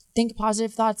 just think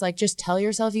positive thoughts. Like just tell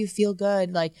yourself you feel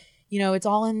good. Like, it's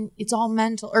all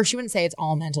mental. Or she wouldn't say it's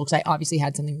all mental, because I obviously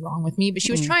had something wrong with me, but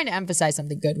she was trying to emphasize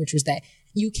something good, which was that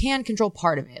you can control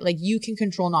part of it. Like you can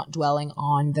control not dwelling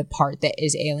on the part that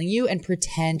is ailing you, and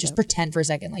pretend for a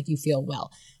second like you feel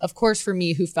well. Of course, for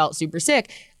me, who felt super sick,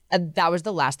 that was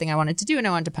the last thing I wanted to do, and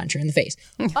I wanted to punch her in the face.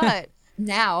 But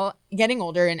now, getting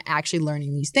older and actually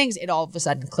learning these things, it all of a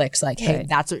sudden clicks like, hey,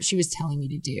 that's what she was telling me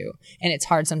to do. And it's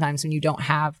hard sometimes when you don't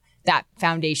have that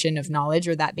foundation of knowledge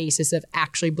or that basis of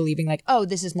actually believing like, oh,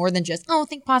 this is more than just, oh,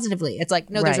 think positively. It's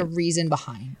like, no, there's a reason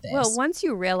behind this. Well, once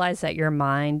you realize that your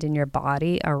mind and your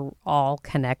body are all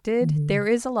connected, there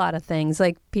is a lot of things.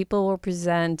 Like people will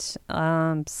present,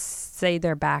 say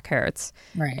their back hurts.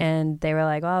 Right. And they were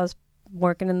like, well, I was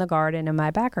working in the garden and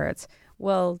my back hurts.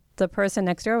 Well, the person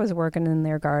next door was working in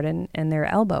their garden and their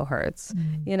elbow hurts,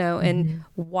 and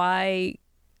why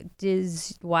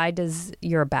does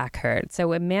your back hurt?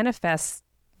 So it manifests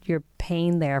your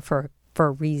pain there for a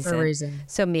reason.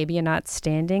 So maybe you're not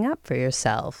standing up for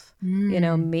yourself.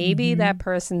 Maybe that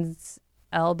person's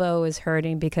elbow is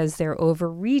hurting because they're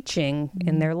overreaching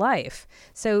in their life.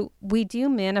 So we do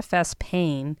manifest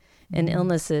pain and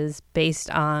illnesses based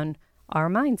on our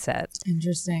mindset.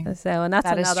 Interesting. So, and that's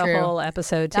another whole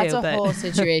episode too. That's a whole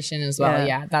situation as well.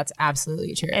 Yeah, that's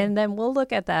absolutely true. And then we'll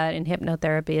look at that in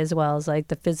hypnotherapy as well, as like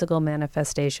the physical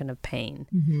manifestation of pain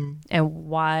and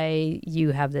why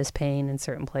you have this pain in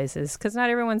certain places, because not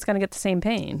everyone's going to get the same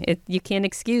pain. You can't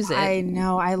excuse it. I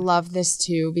know. I love this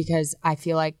too, because I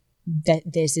feel like that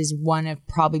this is one of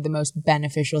probably the most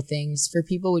beneficial things for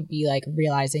people would be like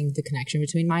realizing the connection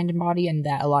between mind and body, and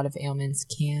that a lot of ailments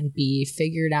can be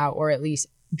figured out or at least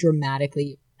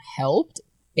dramatically helped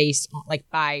based on like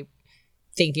by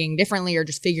thinking differently or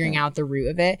just figuring out the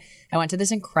root of it. I went to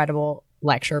this incredible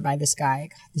lecture by this guy.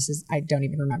 I don't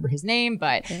even remember his name,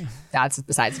 but that's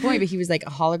besides the point. But he was like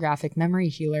a holographic memory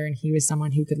healer, and he was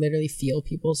someone who could literally feel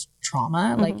people's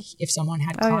trauma. Like if someone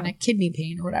had chronic kidney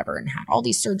pain or whatever and had all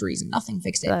these surgeries and nothing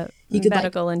fixed it, he could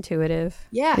medical intuitive.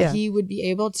 Yeah, he would be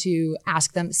able to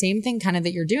ask them same thing kind of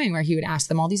that you're doing, where he would ask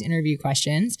them all these interview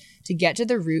questions to get to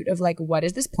the root of like, what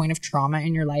is this point of trauma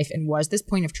in your life, and was this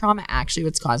point of trauma actually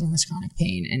what's causing this chronic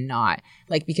pain, and not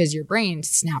like because your brain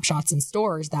snapshots and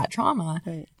stores that trauma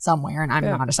somewhere. And I'm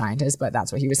not a scientist, but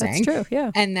that's what he was saying. That's true.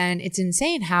 Yeah. And then it's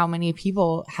insane how many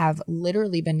people have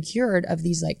literally been cured of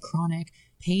these like chronic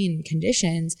pain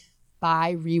conditions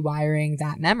by rewiring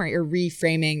that memory or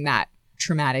reframing that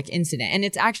traumatic incident. And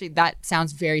it's actually, that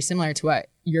sounds very similar to what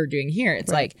you're doing here.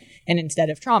 It's like, and instead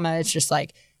of trauma, it's just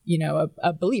like,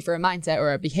 a belief or a mindset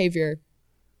or a behavior.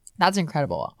 That's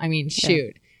incredible. I mean,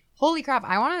 shoot, holy crap.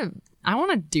 I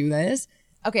want to do this.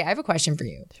 Okay. I have a question for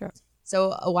you. Sure.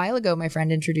 So a while ago, my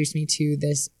friend introduced me to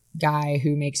this guy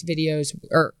who makes videos,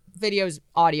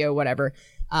 audio, whatever,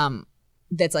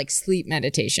 that's like sleep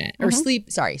meditation or sleep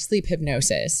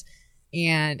hypnosis.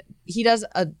 And he does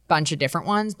a bunch of different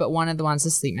ones, but one of the ones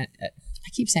is I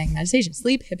keep saying meditation,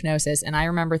 sleep hypnosis. And I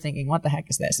remember thinking, what the heck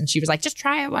is this? And she was like, just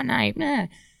try it one night. Meh.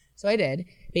 So I did.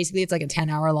 Basically, it's like a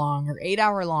 10-hour long or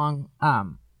 8-hour long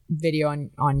video on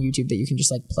YouTube that you can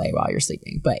just like play while you're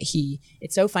sleeping. But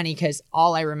it's so funny because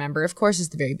all I remember, of course, is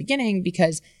the very beginning,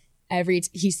 because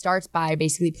he starts by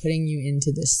basically putting you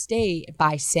into this state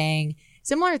by saying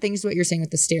similar things to what you're saying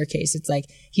with the staircase. It's like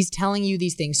he's telling you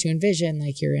these things to envision,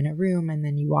 like you're in a room and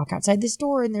then you walk outside this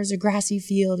door and there's a grassy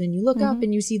field and you look up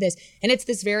and you see this. And it's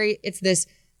this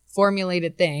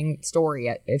formulated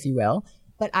story, if you will.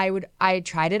 But I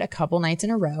tried it a couple nights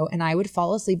in a row and I would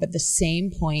fall asleep at the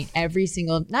same point every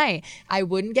single night. I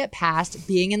wouldn't get past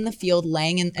being in the field,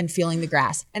 laying and feeling the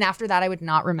grass. And after that, I would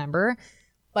not remember.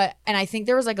 And I think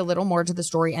there was like a little more to the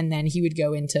story, and then he would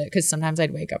go into, because sometimes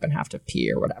I'd wake up and have to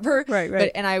pee or whatever. Right.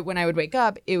 But when I would wake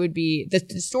up, it would be the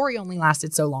story only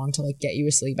lasted so long to like get you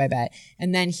asleep, I bet.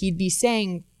 And then he'd be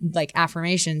saying like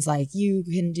affirmations, like you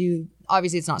can do.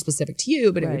 Obviously, it's not specific to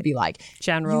you, but it would be like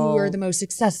general. You are the most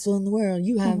successful in the world.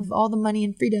 You have all the money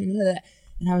and freedom.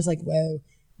 And I was like, whoa.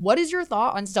 What is your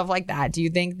thought on stuff like that? Do you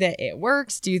think that it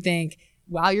works? Do you think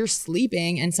while you're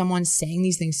sleeping and someone's saying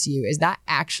these things to you, is that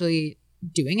actually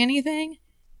doing anything?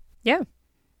 Yeah,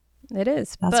 it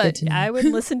is. That's but good to know. I would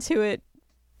listen to it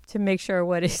to make sure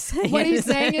what he's saying. What he's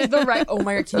saying is the right. Oh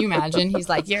my God, can you imagine? He's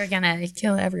like, you're gonna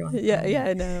kill everyone. Yeah,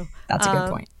 I know. That's a good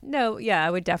point. No, yeah,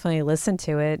 I would definitely listen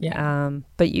to it. Yeah.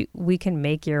 But we can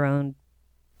make your own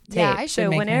tape. Yeah, I should. So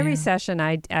make when every session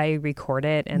I record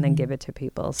it and then give it to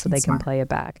people so they can play it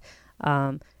back.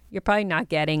 You're probably not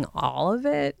getting all of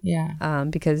it. Yeah.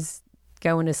 Because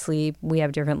going to sleep, we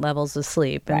have different levels of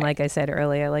sleep. And like I said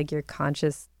earlier, like your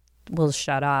conscious will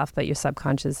shut off, but your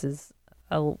subconscious is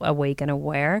awake and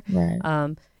aware.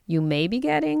 Right. You may be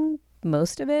getting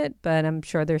most of it, but I'm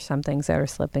sure there's some things that are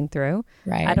slipping through.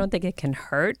 Right. I don't think it can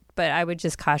hurt, but I would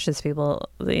just caution people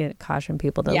to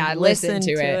listen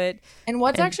to it. And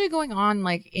what's actually going on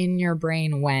like in your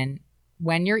brain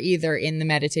when you're either in the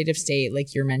meditative state,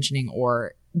 like you're mentioning,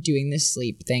 or doing this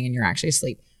sleep thing and you're actually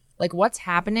asleep? Like, what's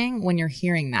happening when you're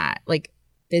hearing that? Like,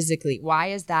 physically, why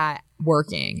is that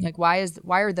working? Like, why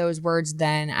are those words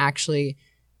then actually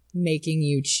making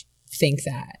you think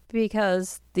that?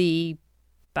 Because the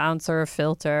bouncer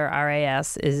filter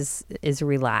RAS is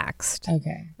relaxed.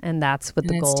 Okay. And that's what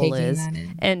the goal is.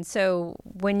 And so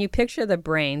when you picture the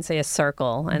brain, say a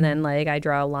circle, and then like I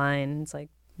draw a line, it's like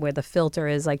where the filter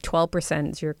is like 12%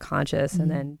 is your conscious,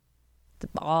 and then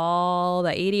all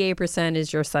the 88%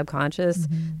 is your subconscious.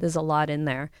 There's a lot in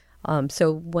there.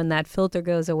 So when that filter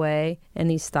goes away and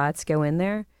these thoughts go in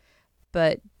there,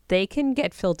 but they can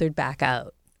get filtered back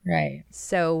out. Right.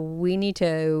 So we need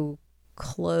to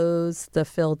close the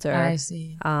filter. I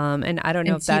see. And I don't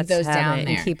know if that's those down it,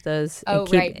 there. and keep those.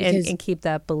 Right. And keep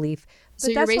that belief. So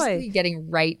you're basically getting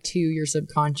right to your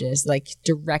subconscious, like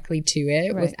directly to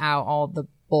it, without all the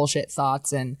bullshit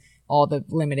thoughts and all the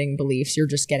limiting beliefs. You're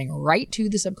just getting right to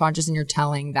the subconscious, and you're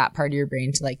telling that part of your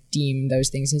brain to like deem those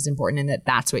things as important, and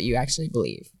that's what you actually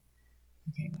believe.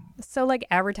 Okay. Wow. So like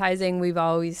advertising, we've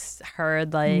always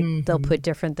heard like they'll put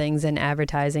different things in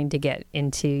advertising to get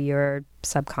into your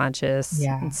subconscious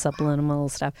and subliminal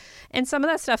stuff. And some of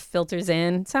that stuff filters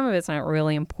in. Some of it's not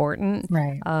really important.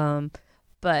 Right.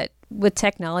 But with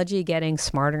technology getting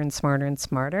smarter and smarter and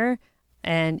smarter,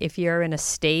 and if you're in a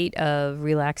state of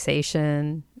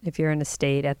relaxation, if you're in a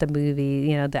state at the movie,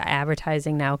 you know, the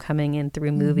advertising now coming in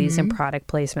through movies and product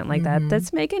placement like that,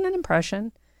 that's making an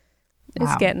impression.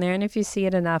 It's getting there. And if you see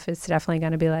it enough, it's definitely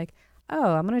going to be like,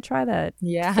 oh, I'm going to try that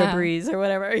Febreze or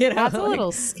whatever. You know, that's a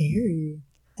little scary.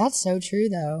 That's so true,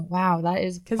 though. Wow, that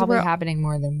is probably happening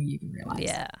more than we even realize.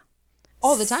 Yeah.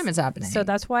 All the time it's happening. So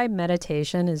that's why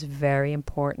meditation is very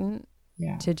important.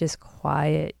 Yeah. To just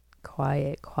quiet,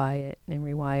 and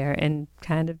rewire, and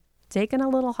kind of taking a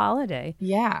little holiday.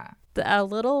 Yeah. A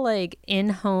little like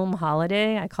in-home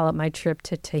holiday, I call it my trip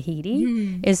to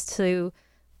Tahiti, is to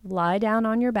lie down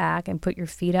on your back and put your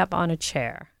feet up on a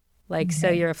chair. Like, so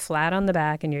you're flat on the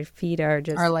back and your feet are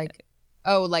just... like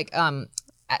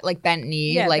bent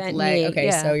knee, bent leg. Knee,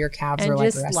 okay, so your calves and are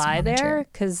like just lie there,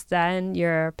 because then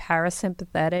your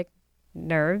parasympathetic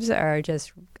nerves are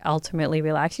just ultimately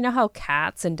relaxed. You know how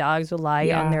cats and dogs will lie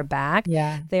on their back?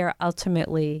 Yeah. They are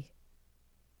ultimately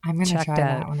I'm going to try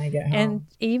that when I get home. And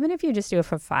even if you just do it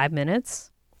for 5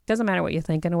 minutes, doesn't matter what you're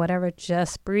thinking or whatever,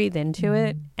 just breathe into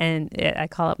it. And I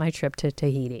call it my trip to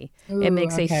Tahiti. Ooh, it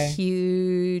makes a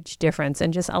huge difference,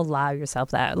 and just allow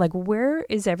yourself that. Like, where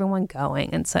is everyone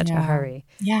going in such a hurry?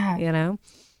 Yeah. You know?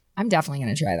 I'm definitely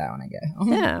going to try that when I get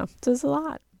home. Yeah. There's a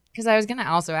lot. Because I was going to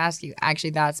also ask you, actually,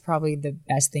 that's probably the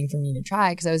best thing for me to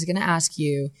try. Because I was going to ask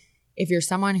you if you're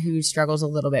someone who struggles a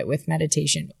little bit with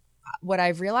meditation, what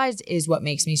I've realized is what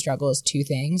makes me struggle is two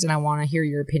things. And I want to hear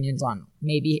your opinions on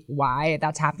maybe why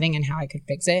that's happening and how I could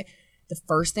fix it. The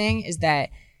first thing is that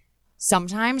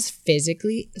sometimes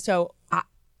physically,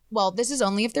 this is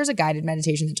only if there's a guided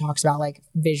meditation that talks about like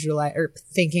visualize or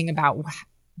thinking about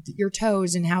your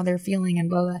toes and how they're feeling and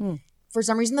blah, blah. For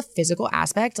some reason, the physical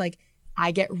aspect, like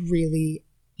I get really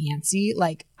antsy.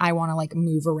 Like I want to like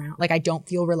move around. Like I don't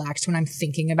feel relaxed when I'm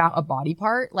thinking about a body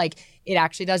part. Like it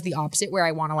actually does the opposite where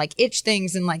I want to like itch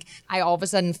things. And like I all of a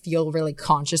sudden feel really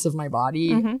conscious of my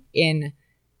body in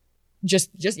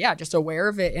just aware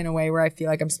of it in a way where I feel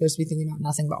like I'm supposed to be thinking about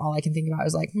nothing, but all I can think about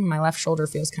is like, my left shoulder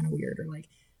feels kind of weird or like,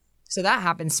 so that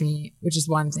happens to me, which is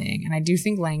one thing. And I do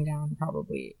think laying down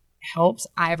probably helps.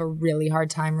 I have a really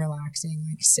hard time relaxing,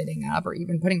 like sitting up or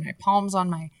even putting my palms on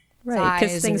my right,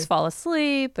 because things fall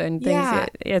asleep and things,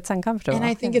 it's uncomfortable. And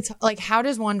I think it's like, how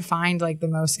does one find like the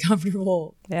most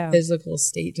comfortable physical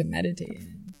state to meditate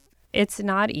in? It's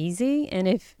not easy. And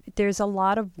if there's a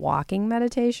lot of walking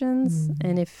meditations,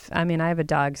 and I have a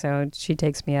dog, so she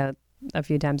takes me out a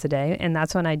few times a day, and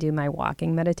that's when I do my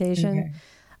walking meditation. Okay.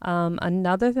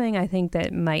 Another thing I think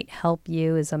that might help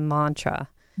you is a mantra.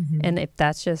 And if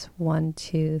that's just 1,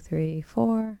 2, 3,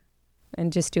 4,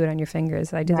 and just do it on your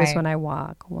fingers. I do this when I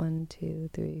walk. 1,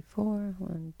 2, 3, 4,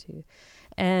 1, 2.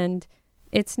 And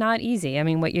it's not easy. I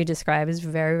mean, what you describe is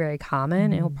very, very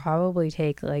common. It will probably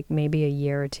take like maybe a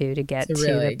year or two to get to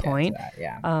the point.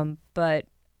 But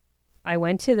I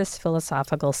went to this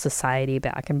philosophical society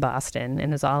back in Boston,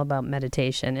 and it was all about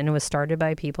meditation. And it was started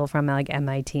by people from like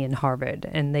MIT and Harvard,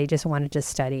 and they just wanted to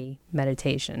study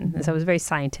meditation. And so it was very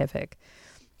scientific.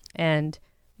 And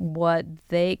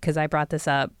because I brought this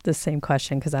up, the same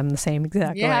question, because I'm the same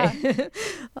exact way.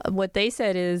 What they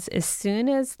said is, as soon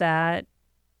as that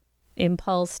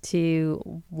impulse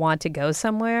to want to go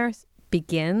somewhere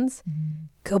begins,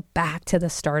 go back to the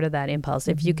start of that impulse.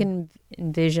 If you can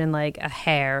envision like a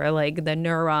hair or like the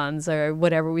neurons or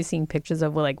whatever we've seen pictures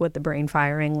of, like what the brain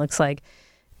firing looks like,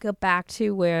 go back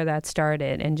to where that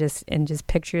started and just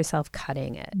picture yourself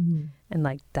cutting it. And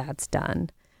like, that's done.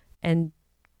 And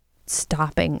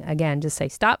stopping again, just say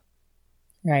stop,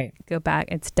 right, go back,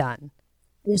 it's done.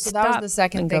 Well, so that was the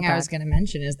second thing I was going to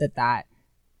mention, is that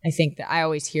I think that I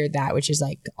always hear that, which is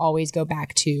like always go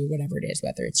back to whatever it is,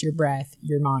 whether it's your breath,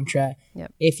 your mantra.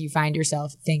 If you find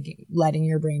yourself thinking, letting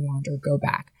your brain wander, go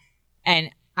back. And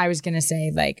I was going to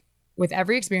say, like, with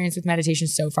every experience with meditation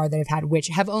so far that I've had, which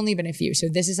have only been a few, so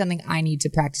this is something I need to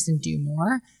practice and do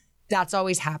more, that's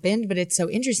always happened. But it's so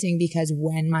interesting because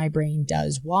when my brain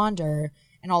does wander,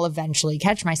 and I'll eventually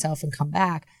catch myself and come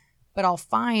back, but I'll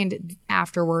find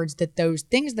afterwards that those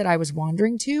things that I was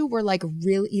wandering to were like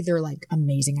real, either like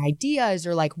amazing ideas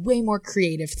or like way more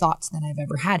creative thoughts than I've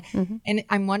ever had. And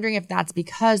I'm wondering if that's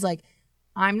because like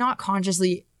I'm not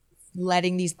consciously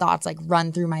letting these thoughts like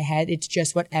run through my head. It's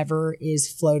just whatever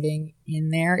is floating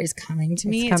in there is coming to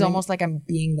me. It's almost like I'm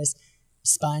being this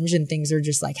sponge and things are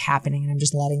just like happening and I'm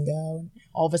just letting go. And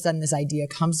all of a sudden this idea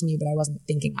comes to me, but I wasn't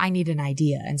thinking I need an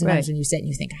idea. And sometimes when you sit and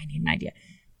you think I need an idea,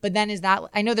 but then is that,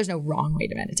 I know there's no wrong way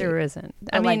to meditate. There isn't.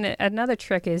 I mean, another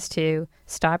trick is to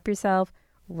stop yourself,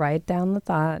 write down the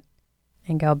thought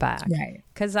and go back. Right.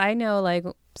 Because I know like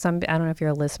I don't know if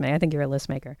you're a list maker. I think you're a list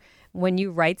maker. When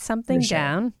you write something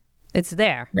down, it's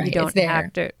there. Right. You don't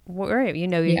have to worry. You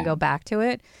know, you can go back to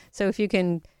it. So if you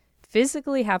can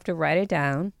physically have to write it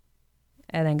down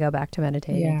and then go back to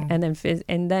meditating. And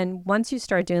then once you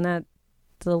start doing that,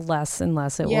 the less and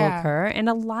less it will occur. And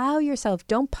allow yourself,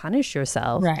 don't punish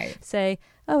yourself. Right. Say,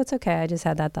 oh, it's okay, I just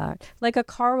had that thought. Like a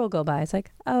car will go by. It's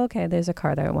like, oh, okay, there's a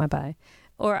car that went by.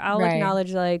 Or I'll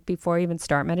acknowledge, like, before I even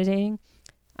start meditating,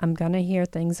 I'm going to hear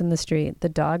things in the street. The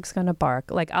dog's going to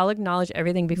bark. Like, I'll acknowledge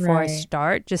everything before I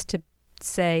start, just to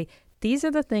say, these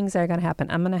are the things that are going to happen.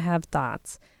 I'm going to have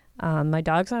thoughts. My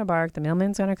dog's going to bark. The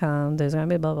mailman's going to come. There's going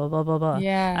to be blah, blah, blah, blah, blah.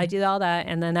 Yeah. I do all that.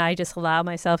 And then I just allow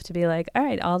myself to be like, all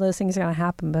right, all those things are going to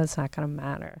happen, but it's not going to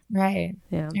matter. Right.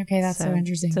 Yeah. Okay. That's so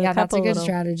interesting. So that's a good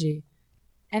strategy.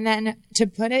 And then to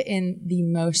put it in the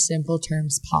most simple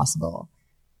terms possible,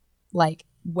 like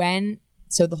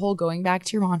so the whole going back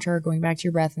to your mantra, going back to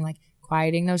your breath and like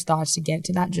quieting those thoughts to get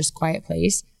to that just quiet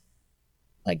place.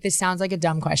 Like, this sounds like a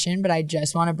dumb question, but I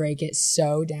just want to break it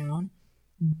so down.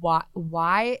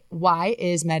 Why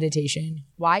is meditation,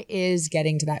 why is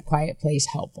getting to that quiet place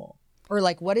helpful? Or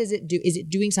like, what does it do? Is it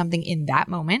doing something in that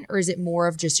moment, or is it more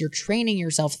of just you're training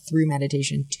yourself through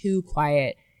meditation to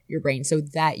quiet your brain so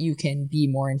that you can be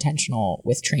more intentional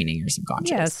with training your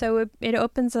subconscious? Yeah, so it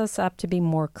opens us up to be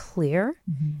more clear,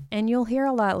 and you'll hear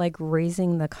a lot like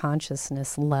raising the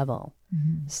consciousness level.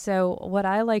 Mm-hmm. So what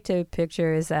I like to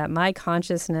picture is that my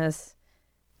consciousness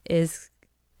is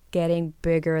getting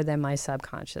bigger than my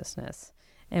subconsciousness.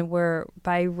 And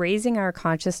by raising our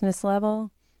consciousness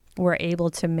level, we're able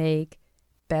to make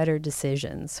better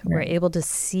decisions. Right. We're able to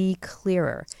see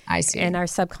clearer. I see. And our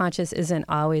subconscious isn't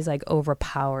always like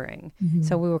overpowering. Mm-hmm.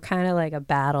 So we were kind of like a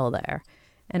battle there.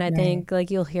 And I think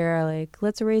like you'll hear like,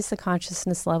 let's raise the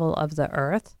consciousness level of the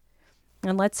earth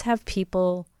and let's have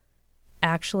people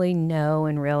actually know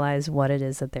and realize what it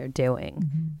is that they're doing.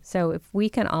 Mm-hmm. So if we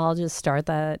can all just start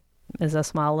that as a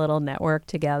small little network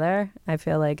together, I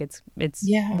feel like it's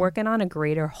working on a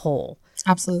greater whole.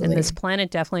 Absolutely. And this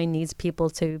planet definitely needs people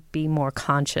to be more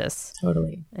conscious.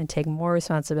 Totally. And take more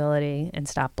responsibility and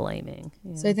stop blaming.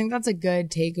 So I think that's a good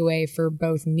takeaway for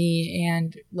both me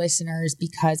and listeners,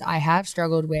 because I have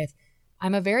struggled with,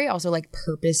 I'm a very also like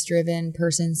purpose-driven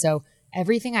person. So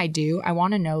everything I do, I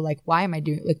want to know like, why am I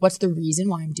doing, like, what's the reason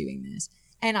why I'm doing this?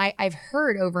 And I've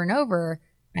heard over and over,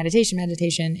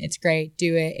 meditation, it's great.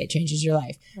 Do it. It changes your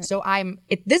life. Right. So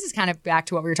this is kind of back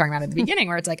to what we were talking about at the beginning,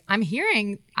 where it's like,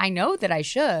 I know that I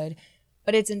should,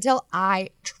 but it's until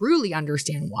I truly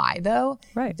understand why though,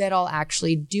 that I'll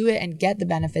actually do it and get the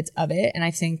benefits of it. And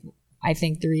I think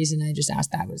the reason I just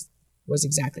asked that was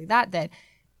exactly that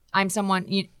I'm someone,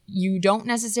 you don't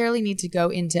necessarily need to go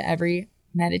into every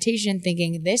meditation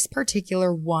thinking this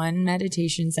particular one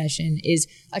meditation session is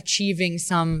achieving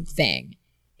something.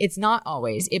 It's not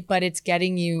always, but it's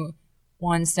getting you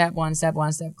one step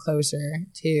closer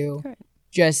to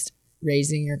just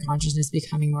raising your consciousness,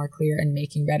 becoming more clear, and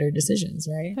making better decisions,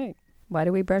 right? Right. Why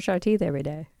do we brush our teeth every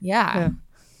day? Yeah.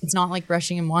 It's not like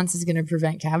brushing them once is going to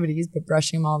prevent cavities, but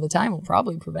brushing them all the time will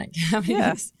probably prevent cavities.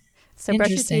 Yeah. So brush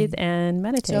your teeth and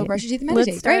meditate.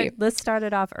 Let's start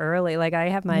it off early. Like I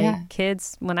have my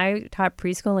kids, when I taught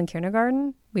preschool and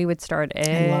kindergarten, we would start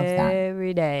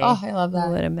every day. Oh, I love that.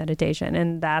 With a meditation.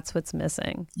 And that's what's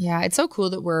missing. Yeah. It's so cool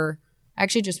that I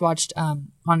actually just watched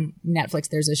on Netflix,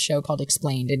 there's a show called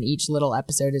Explained, and each little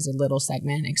episode is a little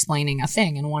segment explaining a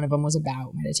thing. And one of them was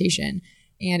about meditation.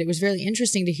 And it was really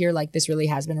interesting to hear like this really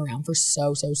has been around for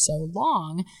so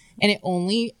long. And it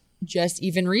only just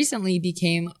even recently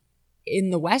became,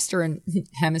 in the Western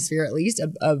hemisphere at least,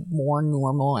 a more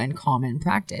normal and common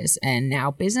practice. And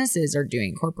now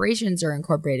corporations are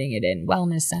incorporating it in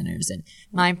wellness centers and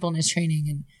mindfulness training.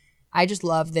 And I just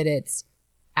love that it's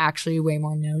actually way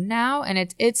more known now.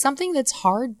 And it's something that's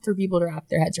hard for people to wrap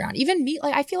their heads around. Even me,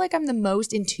 like I feel like I'm the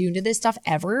most in tune to this stuff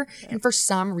ever. And for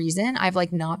some reason, I've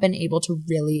like not been able to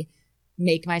really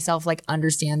make myself like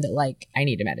understand that like I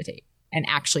need to meditate and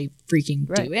actually freaking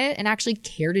do it and actually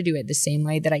care to do it the same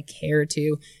way that I care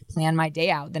to plan my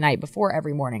day out the night before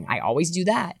every morning. I always do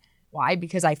that. Why?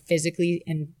 Because I physically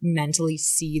and mentally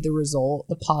see the result,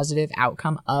 the positive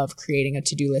outcome of creating a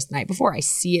to-do list the night before. I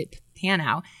see it pan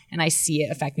out and I see it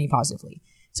affect me positively.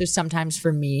 So sometimes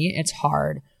for me, it's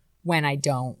hard when I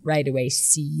don't right away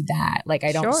see that. Like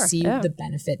I don't see the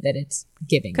benefit that it's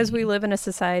giving. Because we live in a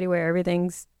society where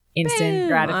everything's instant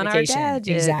gratification. On our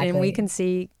gadget, exactly. And we can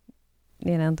see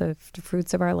the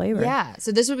fruits of our labor. Yeah.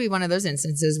 So this would be one of those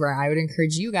instances where I would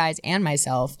encourage you guys and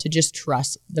myself to just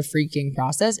trust the freaking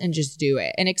process and just do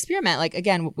it and experiment. Like,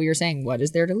 again, what we were saying, what is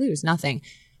there to lose? Nothing.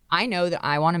 I know that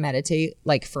I want to meditate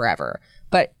like forever,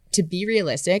 but to be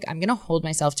realistic, I'm going to hold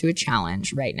myself to a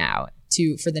challenge right now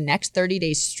for the next 30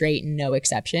 days straight, no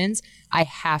exceptions. I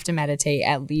have to meditate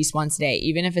at least once a day,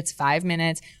 even if it's 5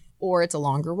 minutes or it's a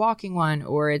longer walking one,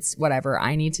 or it's whatever.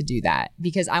 I need to do that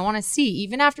because I want to see,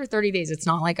 even after 30 days, it's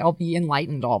not like I'll be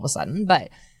enlightened all of a sudden, but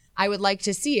I would like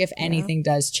to see if anything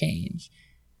does change.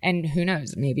 And who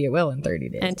knows, maybe it will in 30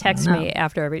 days. And text me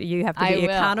after you have to be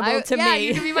accountable to me. Yeah,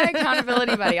 you can be my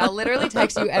accountability buddy. I'll literally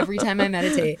text you every time I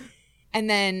meditate. And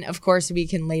then, of course, we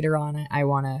can later on,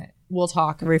 we'll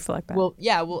talk. Reflect back.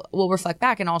 We'll reflect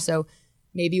back. And also,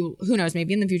 maybe, who knows,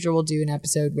 maybe in the future we'll do an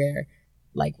episode where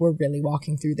like we're really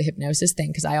walking through the hypnosis thing,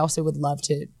 because I also would love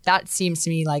to, that seems to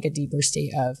me like a deeper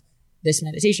state of this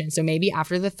meditation. So maybe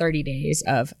after the 30 days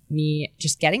of me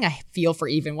just getting a feel for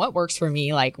even what works for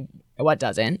me, like what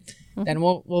doesn't, then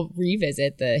we'll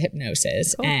revisit the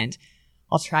hypnosis and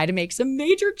I'll try to make some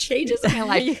major changes in my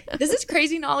life. This is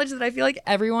crazy knowledge that I feel like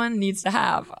everyone needs to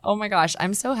have. Oh my gosh,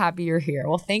 I'm so happy you're here.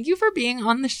 Well, thank you for being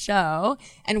on the show.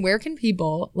 And where can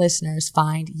people, listeners,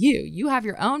 find you? You have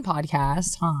your own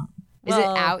podcast, huh? Is it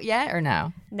out yet or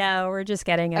no? No, we're just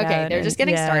getting it out. Okay, they're just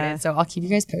getting started. So I'll keep you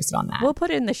guys posted on that. We'll put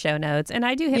it in the show notes. And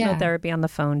I do hypnotherapy on the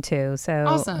phone too.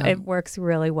 So it works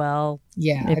really well.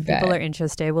 Yeah, if people are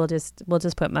interested, we'll just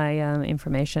put my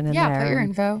information in there. Yeah, put your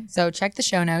info. So check the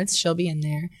show notes. She'll be in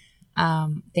there.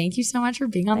 Thank you so much for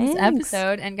being on this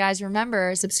episode. And guys,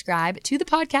 remember, subscribe to the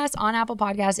podcast on Apple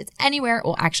Podcasts. It's anywhere,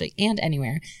 well, actually, and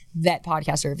anywhere that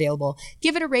podcasts are available.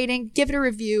 Give it a rating, give it a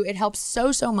review. It helps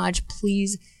so much.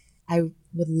 Please, I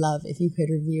would love if you could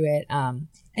review it.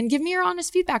 And give me your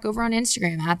honest feedback over on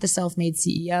Instagram at The Self-Made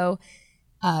CEO.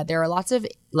 There are lots of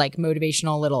like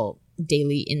motivational little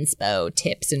daily inspo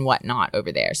tips and whatnot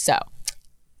over there. So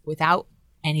without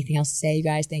anything else to say, you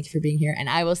guys, thank you for being here. And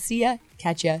I will see ya,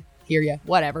 catch ya, hear ya,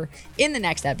 whatever, in the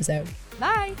next episode.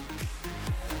 Bye.